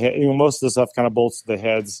the head. Most of the stuff kind of bolts to the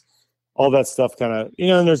heads. All that stuff kind of,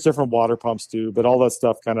 and there's different water pumps too, but all that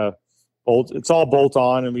stuff kind of it's all bolt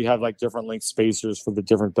on, and we have like different length spacers for the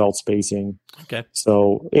different belt spacing. Okay.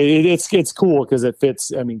 So it's cool because it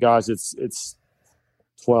fits. I mean, gosh, it's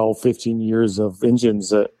 12, 15 years of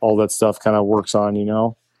engines that all that stuff kind of works on,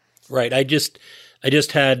 Right. I just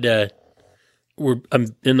had, I'm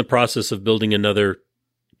in the process of building another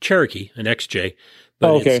Cherokee, an XJ,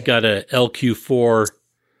 but It's got a LQ4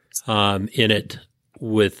 in it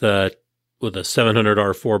with a 700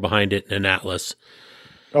 R4 behind it and an Atlas.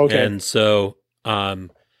 Okay. And so I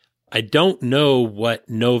don't know what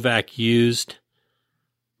Novak used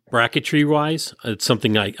bracketry wise. It's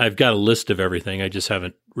something I've got a list of everything. I just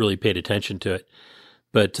haven't really paid attention to it,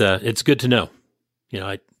 but it's good to know.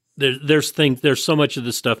 There's so much of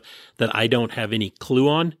this stuff that I don't have any clue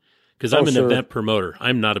on because I'm an event promoter.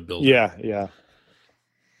 I'm not a builder. Yeah.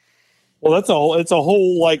 Well, it's a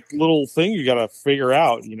whole like little thing you got to figure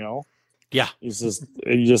out, Yeah. It's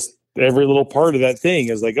just every little part of that thing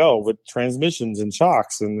is like, with transmissions and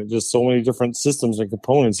shocks and just so many different systems and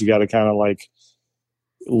components, you got to kind of like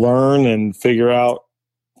learn and figure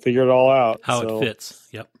it all out. How it fits.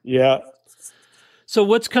 Yep. Yeah. So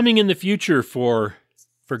what's coming in the future for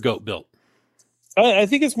Goat Built? I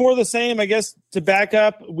think it's more the same, I guess. To back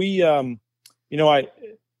up, we, I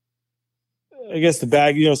guess the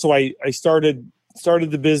bag, so I started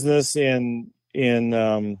the business in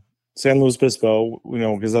San Luis Obispo,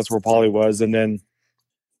 because that's where Polly was. And then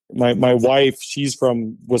my wife, she's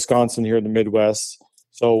from Wisconsin here in the Midwest.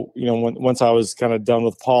 So, once I was kind of done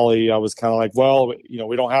with Polly, I was kind of like, well,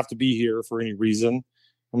 we don't have to be here for any reason.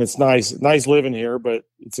 I mean, it's nice living here, but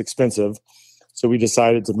it's expensive. So we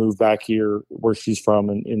decided to move back here where she's from,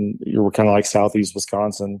 and we're kind of like Southeast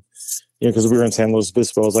Wisconsin, because we were in San Luis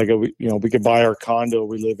Obispo. I was like, we could buy our condo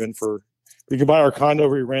we live in we could buy our condo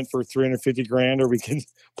we rent for $350,000, or we could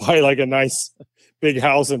buy like a nice big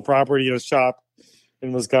house and property and a shop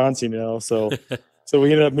in Wisconsin, So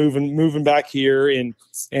we ended up moving back here, and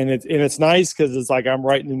it's nice because it's like I'm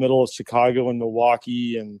right in the middle of Chicago and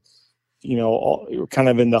Milwaukee, and we're kind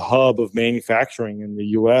of in the hub of manufacturing in the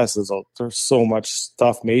U.S. There's so much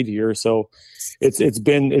stuff made here, so it's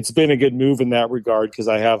been a good move in that regard because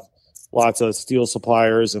I have lots of steel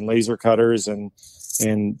suppliers and laser cutters and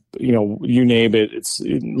you name it, it's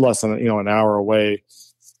less than an hour away.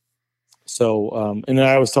 So and then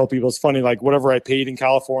I always tell people, it's funny, like whatever I paid in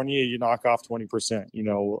California, you knock off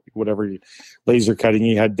 20%, whatever laser cutting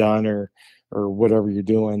you had done or whatever you're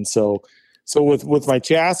doing. So with my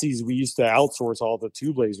chassis, we used to outsource all the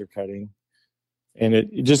tube laser cutting, and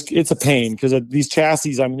it's a pain because these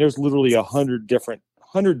chassis, I mean, there's literally 100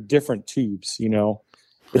 different tubes.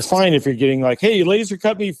 It's fine if you're getting like, hey, laser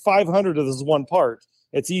cut me 500 of this one part.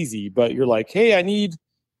 It's easy, but you're like, hey, I need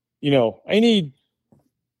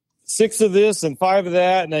 6 of this and 5 of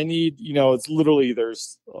that, and I need, it's literally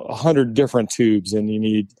there's 100 different tubes, and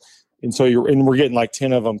we're getting like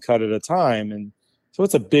 10 of them cut at a time, and so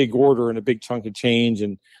it's a big order and a big chunk of change,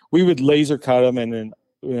 and we would laser cut them, and then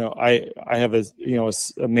I have a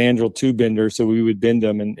mandrel tube bender, so we would bend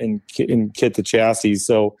them and kit the chassis.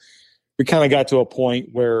 So we kind of got to a point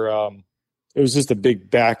where it was just a big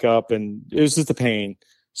backup, and it was just a pain.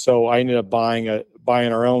 So I ended up buying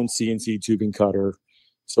our own CNC tubing cutter.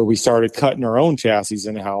 So we started cutting our own chassis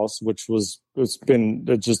in house, it's been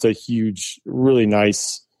just a huge, really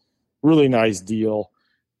nice deal.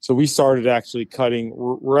 So we started actually cutting.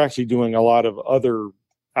 We're actually doing a lot of other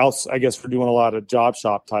I guess we're doing a lot of job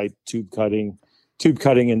shop type tube cutting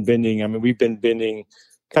and bending. I mean, we've been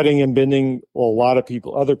cutting and bending a lot of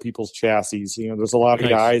other people's chassis. There's a lot of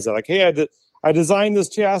guys that are like, hey, I designed this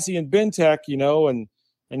chassis in Bentech, and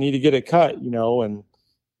I need to get it cut, and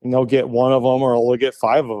they'll get one of them or they'll get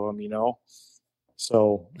 5 of them,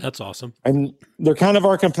 So that's awesome. And they're kind of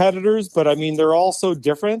our competitors, but I mean, they're all so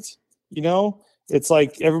different, It's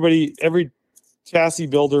like every chassis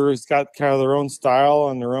builder has got kind of their own style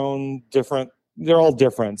and their own they're all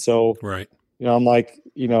different. So, right. I'm like,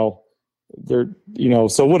 they're,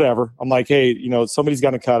 so whatever. I'm like, hey, somebody's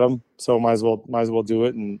going to cut them. So might as well do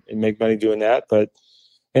it and make money doing that. But,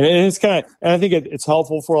 and it's kind of, and I think it's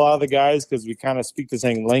helpful for a lot of the guys because we kind of speak the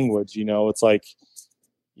same language. It's like,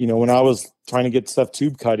 when I was trying to get stuff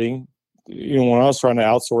tube cutting, when I was trying to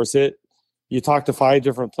outsource it, you talk to 5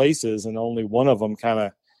 different places and only one of them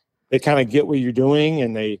they kind of get what you're doing,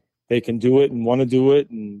 and they can do it and want to do it,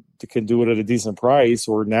 and they can do it at a decent price.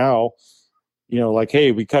 Or now, like,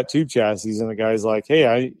 hey, we cut tube chassis, and the guy's like, hey,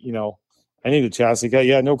 I need a chassis cut.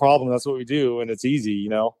 Yeah, no problem. That's what we do. And it's easy,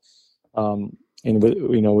 and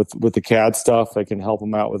with the CAD stuff, I can help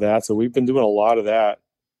them out with that. So we've been doing a lot of that.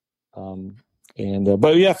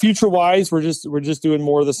 But yeah, future wise, we're just doing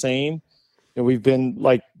more of the same. And we've been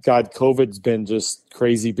like, God, COVID's been just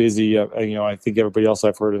crazy busy. I think everybody else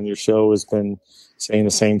I've heard on your show has been saying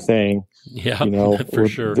the same thing. Yeah, for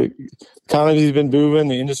sure. The economy's been booming,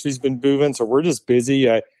 the industry's been booming, so we're just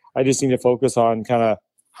busy. I just need to focus on kind of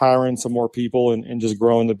hiring some more people and just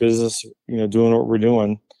growing the business, doing what we're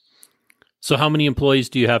doing. So how many employees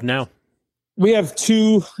do you have now? We have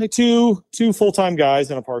two full-time guys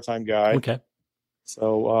and a part-time guy. Okay.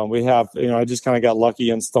 So we have, I just kind of got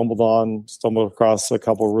lucky and stumbled across a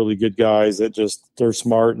couple of really good guys that they're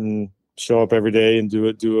smart and show up every day and do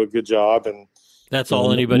a good job. And that's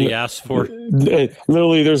all anybody asks for.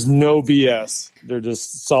 Literally, there's no BS. They're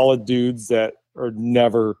just solid dudes that are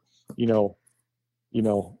never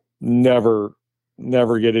never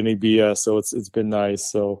get any BS. So it's been nice.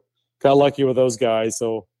 So got lucky with those guys.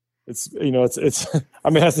 So it's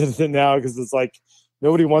I'm hesitant now because it's like,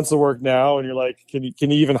 nobody wants to work now, and you're like, can you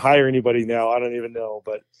even hire anybody now? I don't even know,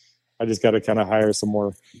 but I just got to kind of hire some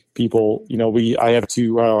more people. I have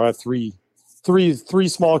three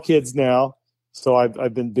small kids now, so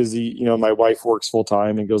I've been busy. My wife works full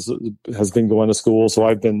time and has been going to school, so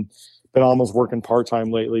I've been almost working part time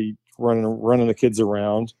lately, running the kids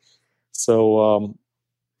around. So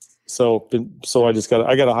I just got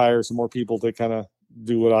to hire some more people to kind of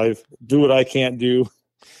do what I can't do.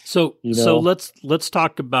 So let's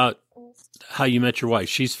talk about how you met your wife.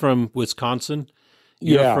 She's from Wisconsin.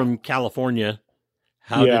 You're from California.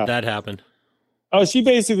 How did that happen? Oh, she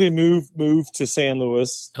basically moved to San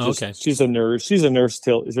Luis. Okay. She's a nurse.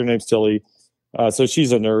 Her name's Tilly. So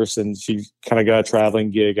she's a nurse, and she kind of got a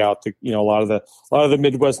traveling gig out to, a lot of the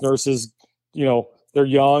Midwest nurses, they're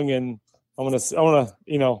young and I want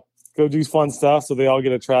to, go do fun stuff. So they all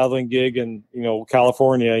get a traveling gig in,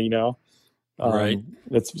 California, Right.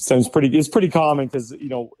 It's pretty common because,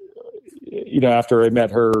 after I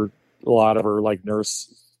met her, a lot of her like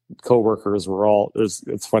nurse coworkers were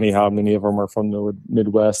it's funny how many of them are from the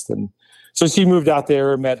Midwest. And so she moved out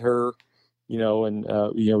there, met her,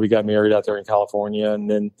 and we got married out there in California, and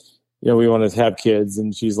then, we wanted to have kids,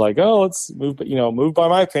 and she's like, oh, let's move by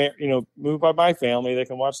my family. They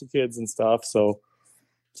can watch the kids and stuff. So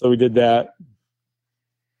we did that.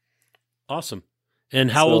 Awesome. And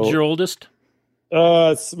how old's your oldest?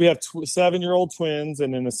 So we have 7-year-old twins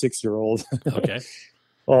and then a 6-year-old. Okay.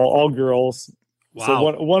 all girls. Wow. So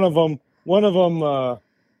one of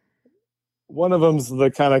them's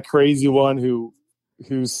the kind of crazy one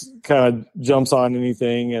who's kind of jumps on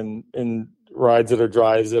anything and rides it or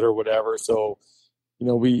drives it or whatever. So,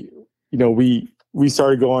 we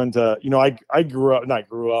started going to, I grew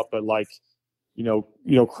up, but like,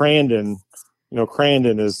 Crandon,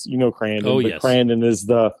 Crandon is, Crandon, oh, but yes. Crandon is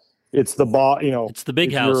it's the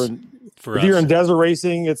big house for us. If you're in desert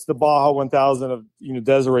racing, it's the Baja 1000 of,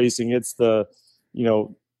 desert racing. It's the,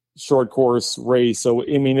 short course race. So,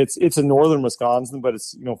 I mean, it's in northern Wisconsin, but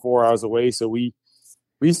it's, 4 hours away. So we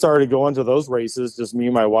started going to those races, just me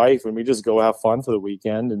and my wife, and we just go have fun for the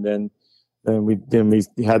weekend. And then we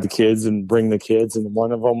had the kids and bring the kids. And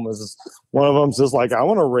one of them's just like, I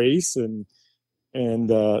want to race.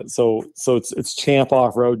 So it's Champ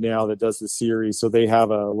Off-Road now that does the series. So they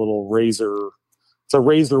have a little Razor. It's a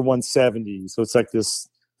Razor 170. So it's like this,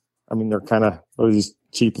 I mean, they're kind of these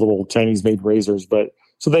cheap little Chinese made razors, but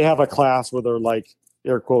so they have a class where they're like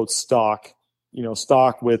air quotes stock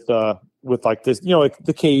with like this, like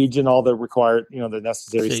the cage and all the required, the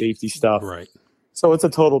necessary safety stuff. Right. So it's a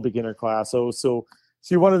total beginner class. So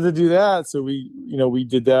she wanted to do that. So we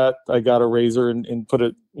did that. I got a Razor and put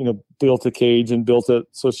it, built a cage and built it.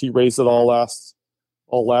 So she raced it all last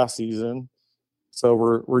season. So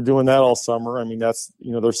we're doing that all summer. I mean, that's,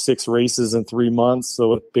 there's 6 races in 3 months.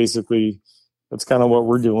 So that's kind of what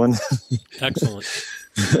we're doing. Wrexcellent.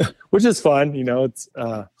 Which is fun. It's,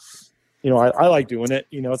 I like doing it,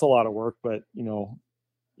 it's a lot of work, but you're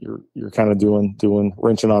kind of doing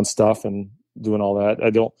wrenching on stuff and doing all that. I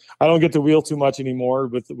don't get to wheel too much anymore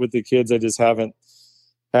with the kids. I just haven't,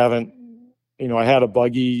 I had a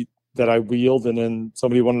buggy that I wheeled and then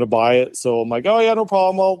somebody wanted to buy it. So I'm like, oh yeah, no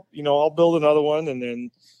problem. I'll build another one. And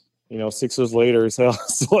then, 6 years later, so I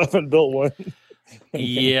still haven't built one.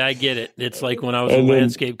 Yeah, I get it. It's like when I was a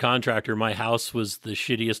landscape contractor, my house was the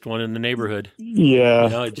shittiest one in the neighborhood.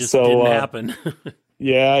 Yeah. It just didn't happen.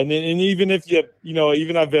 Yeah. And even if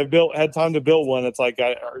even I've had time to build one, it's like,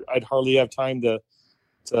 I'd hardly have time to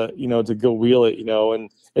go wheel it, and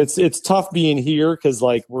it's tough being here. Cause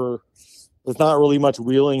like there's not really much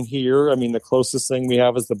wheeling here. I mean, the closest thing we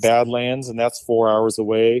have is the Badlands, and that's 4 hours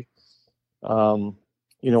away. Or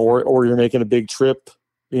you're making a big trip,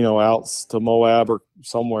 out to Moab or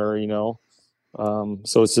somewhere,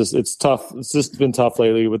 so it's tough. It's just been tough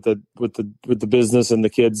lately with the business and the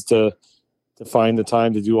kids to find the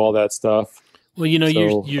time to do all that stuff. Well,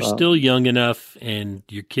 you're still young enough and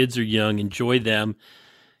your kids are young. Enjoy them,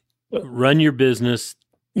 run your business,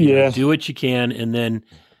 do what you can. And then,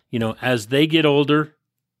 as they get older,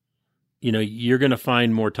 you're going to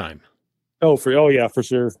find more time. Oh yeah, for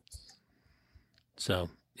sure. So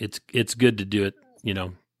it's good to do it,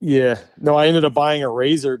 Yeah. No, I ended up buying a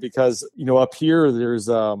Razor because, up here there's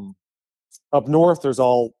up north there's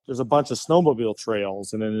a bunch of snowmobile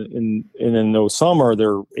trails, and then in the summer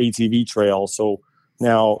they're ATV trails. So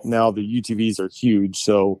now the UTVs are huge,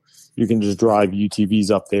 so you can just drive UTVs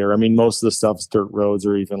up there. I mean, most of the stuff's dirt roads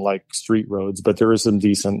or even like street roads, but there is some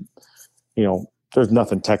decent, there's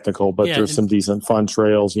nothing technical, but there's some decent fun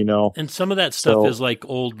trails, And some of that stuff is like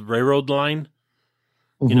old railroad line.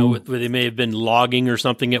 Where they may have been logging or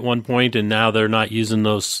something at one point, and now they're not using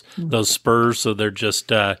those spurs, so they're just,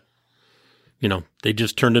 they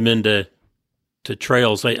just turned them into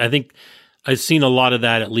trails. I think I've seen a lot of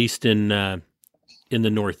that, at least in the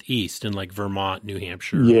Northeast, in like Vermont, New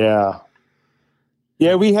Hampshire.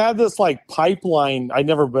 Yeah, we had this like pipeline. I'd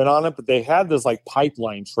never been on it, but they had this like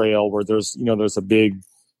pipeline trail where there's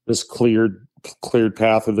this cleared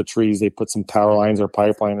path of the trees. They put some power lines or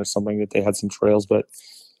pipeline or something that they had some trails, but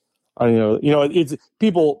it's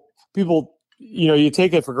people, you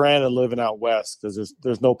take it for granted living out west because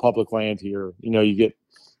there's no public land here. You get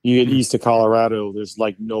east of Colorado, there's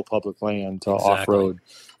like no public land to off-road.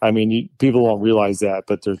 I mean, people don't realize that,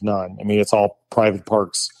 but there's none. I mean, it's all private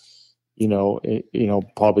parks,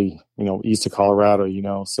 probably, east of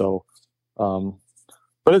Colorado, so,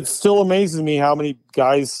 but it still amazes me how many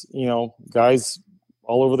guys all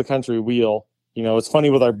over the country wheel. It's funny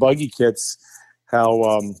with our buggy kits,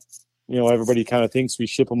 how, everybody kind of thinks we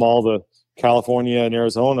ship them all to California and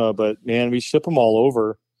Arizona, but man, we ship them all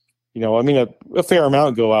over. I mean, a fair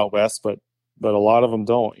amount go out west, but a lot of them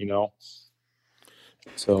don't,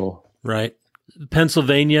 So. Right.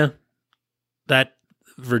 Pennsylvania, that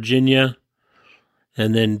Virginia,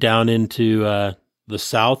 and then down into the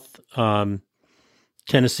South,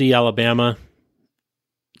 Tennessee, Alabama.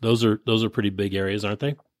 Those are pretty big areas, aren't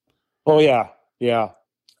they? Oh yeah. Yeah.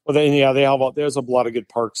 but then they have there's a lot of good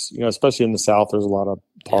parks, especially in the South. There's a lot of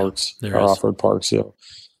parks, off-road parks.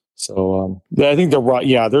 So I think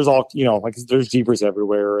there's all like there's Jeepers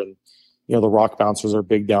everywhere, and the rock bouncers are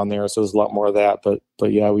big down there, so there's a lot more of that. But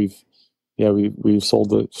we've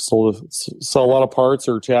sold a lot of parts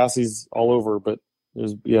or chassis all over, but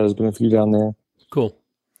there's been a few down there. Cool.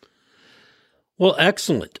 Well,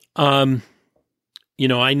 excellent. I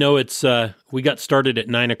know it's we got started at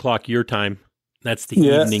 9:00 your time. That's the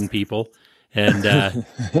evening, people. And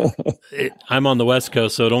I'm on the West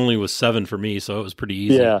Coast, so it only was 7 for me, so it was pretty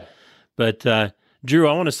easy. Yeah. But Drew,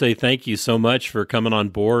 I want to say thank you so much for coming on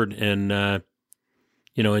board and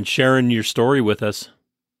and sharing your story with us.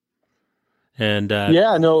 And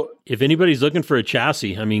if anybody's looking for a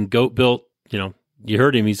chassis, I mean, Goat Built, you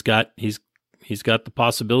heard him. He's got the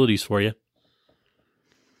possibilities for you.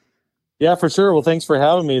 Yeah, for sure. Well, thanks for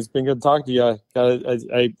having me. It's been good to talk to you.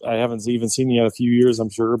 I haven't even seen you in a few years,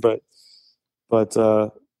 I'm sure, but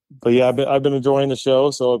yeah, I've been enjoying the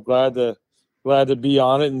show, so I'm glad to be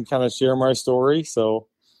on it and kind of share my story. So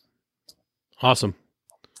awesome.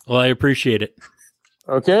 Well, I appreciate it.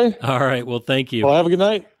 Okay. All right. Well, thank you. Well, have a good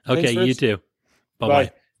night. Okay, Thanks, you too. Bye-bye.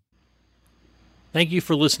 Bye. Thank you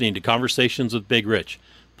for listening to Conversations with Big Rich.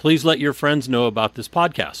 Please let your friends know about this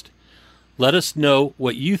podcast. Let us know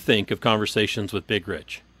what you think of Conversations with Big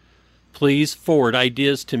Rich. Please forward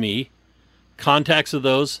ideas to me, contacts of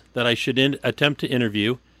those that I should attempt to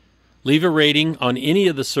interview. Leave a rating on any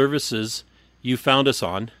of the services you found us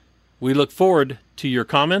on. We look forward to your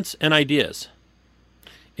comments and ideas.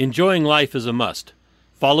 Enjoying life is a must.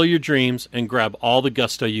 Follow your dreams and grab all the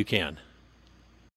gusto you can.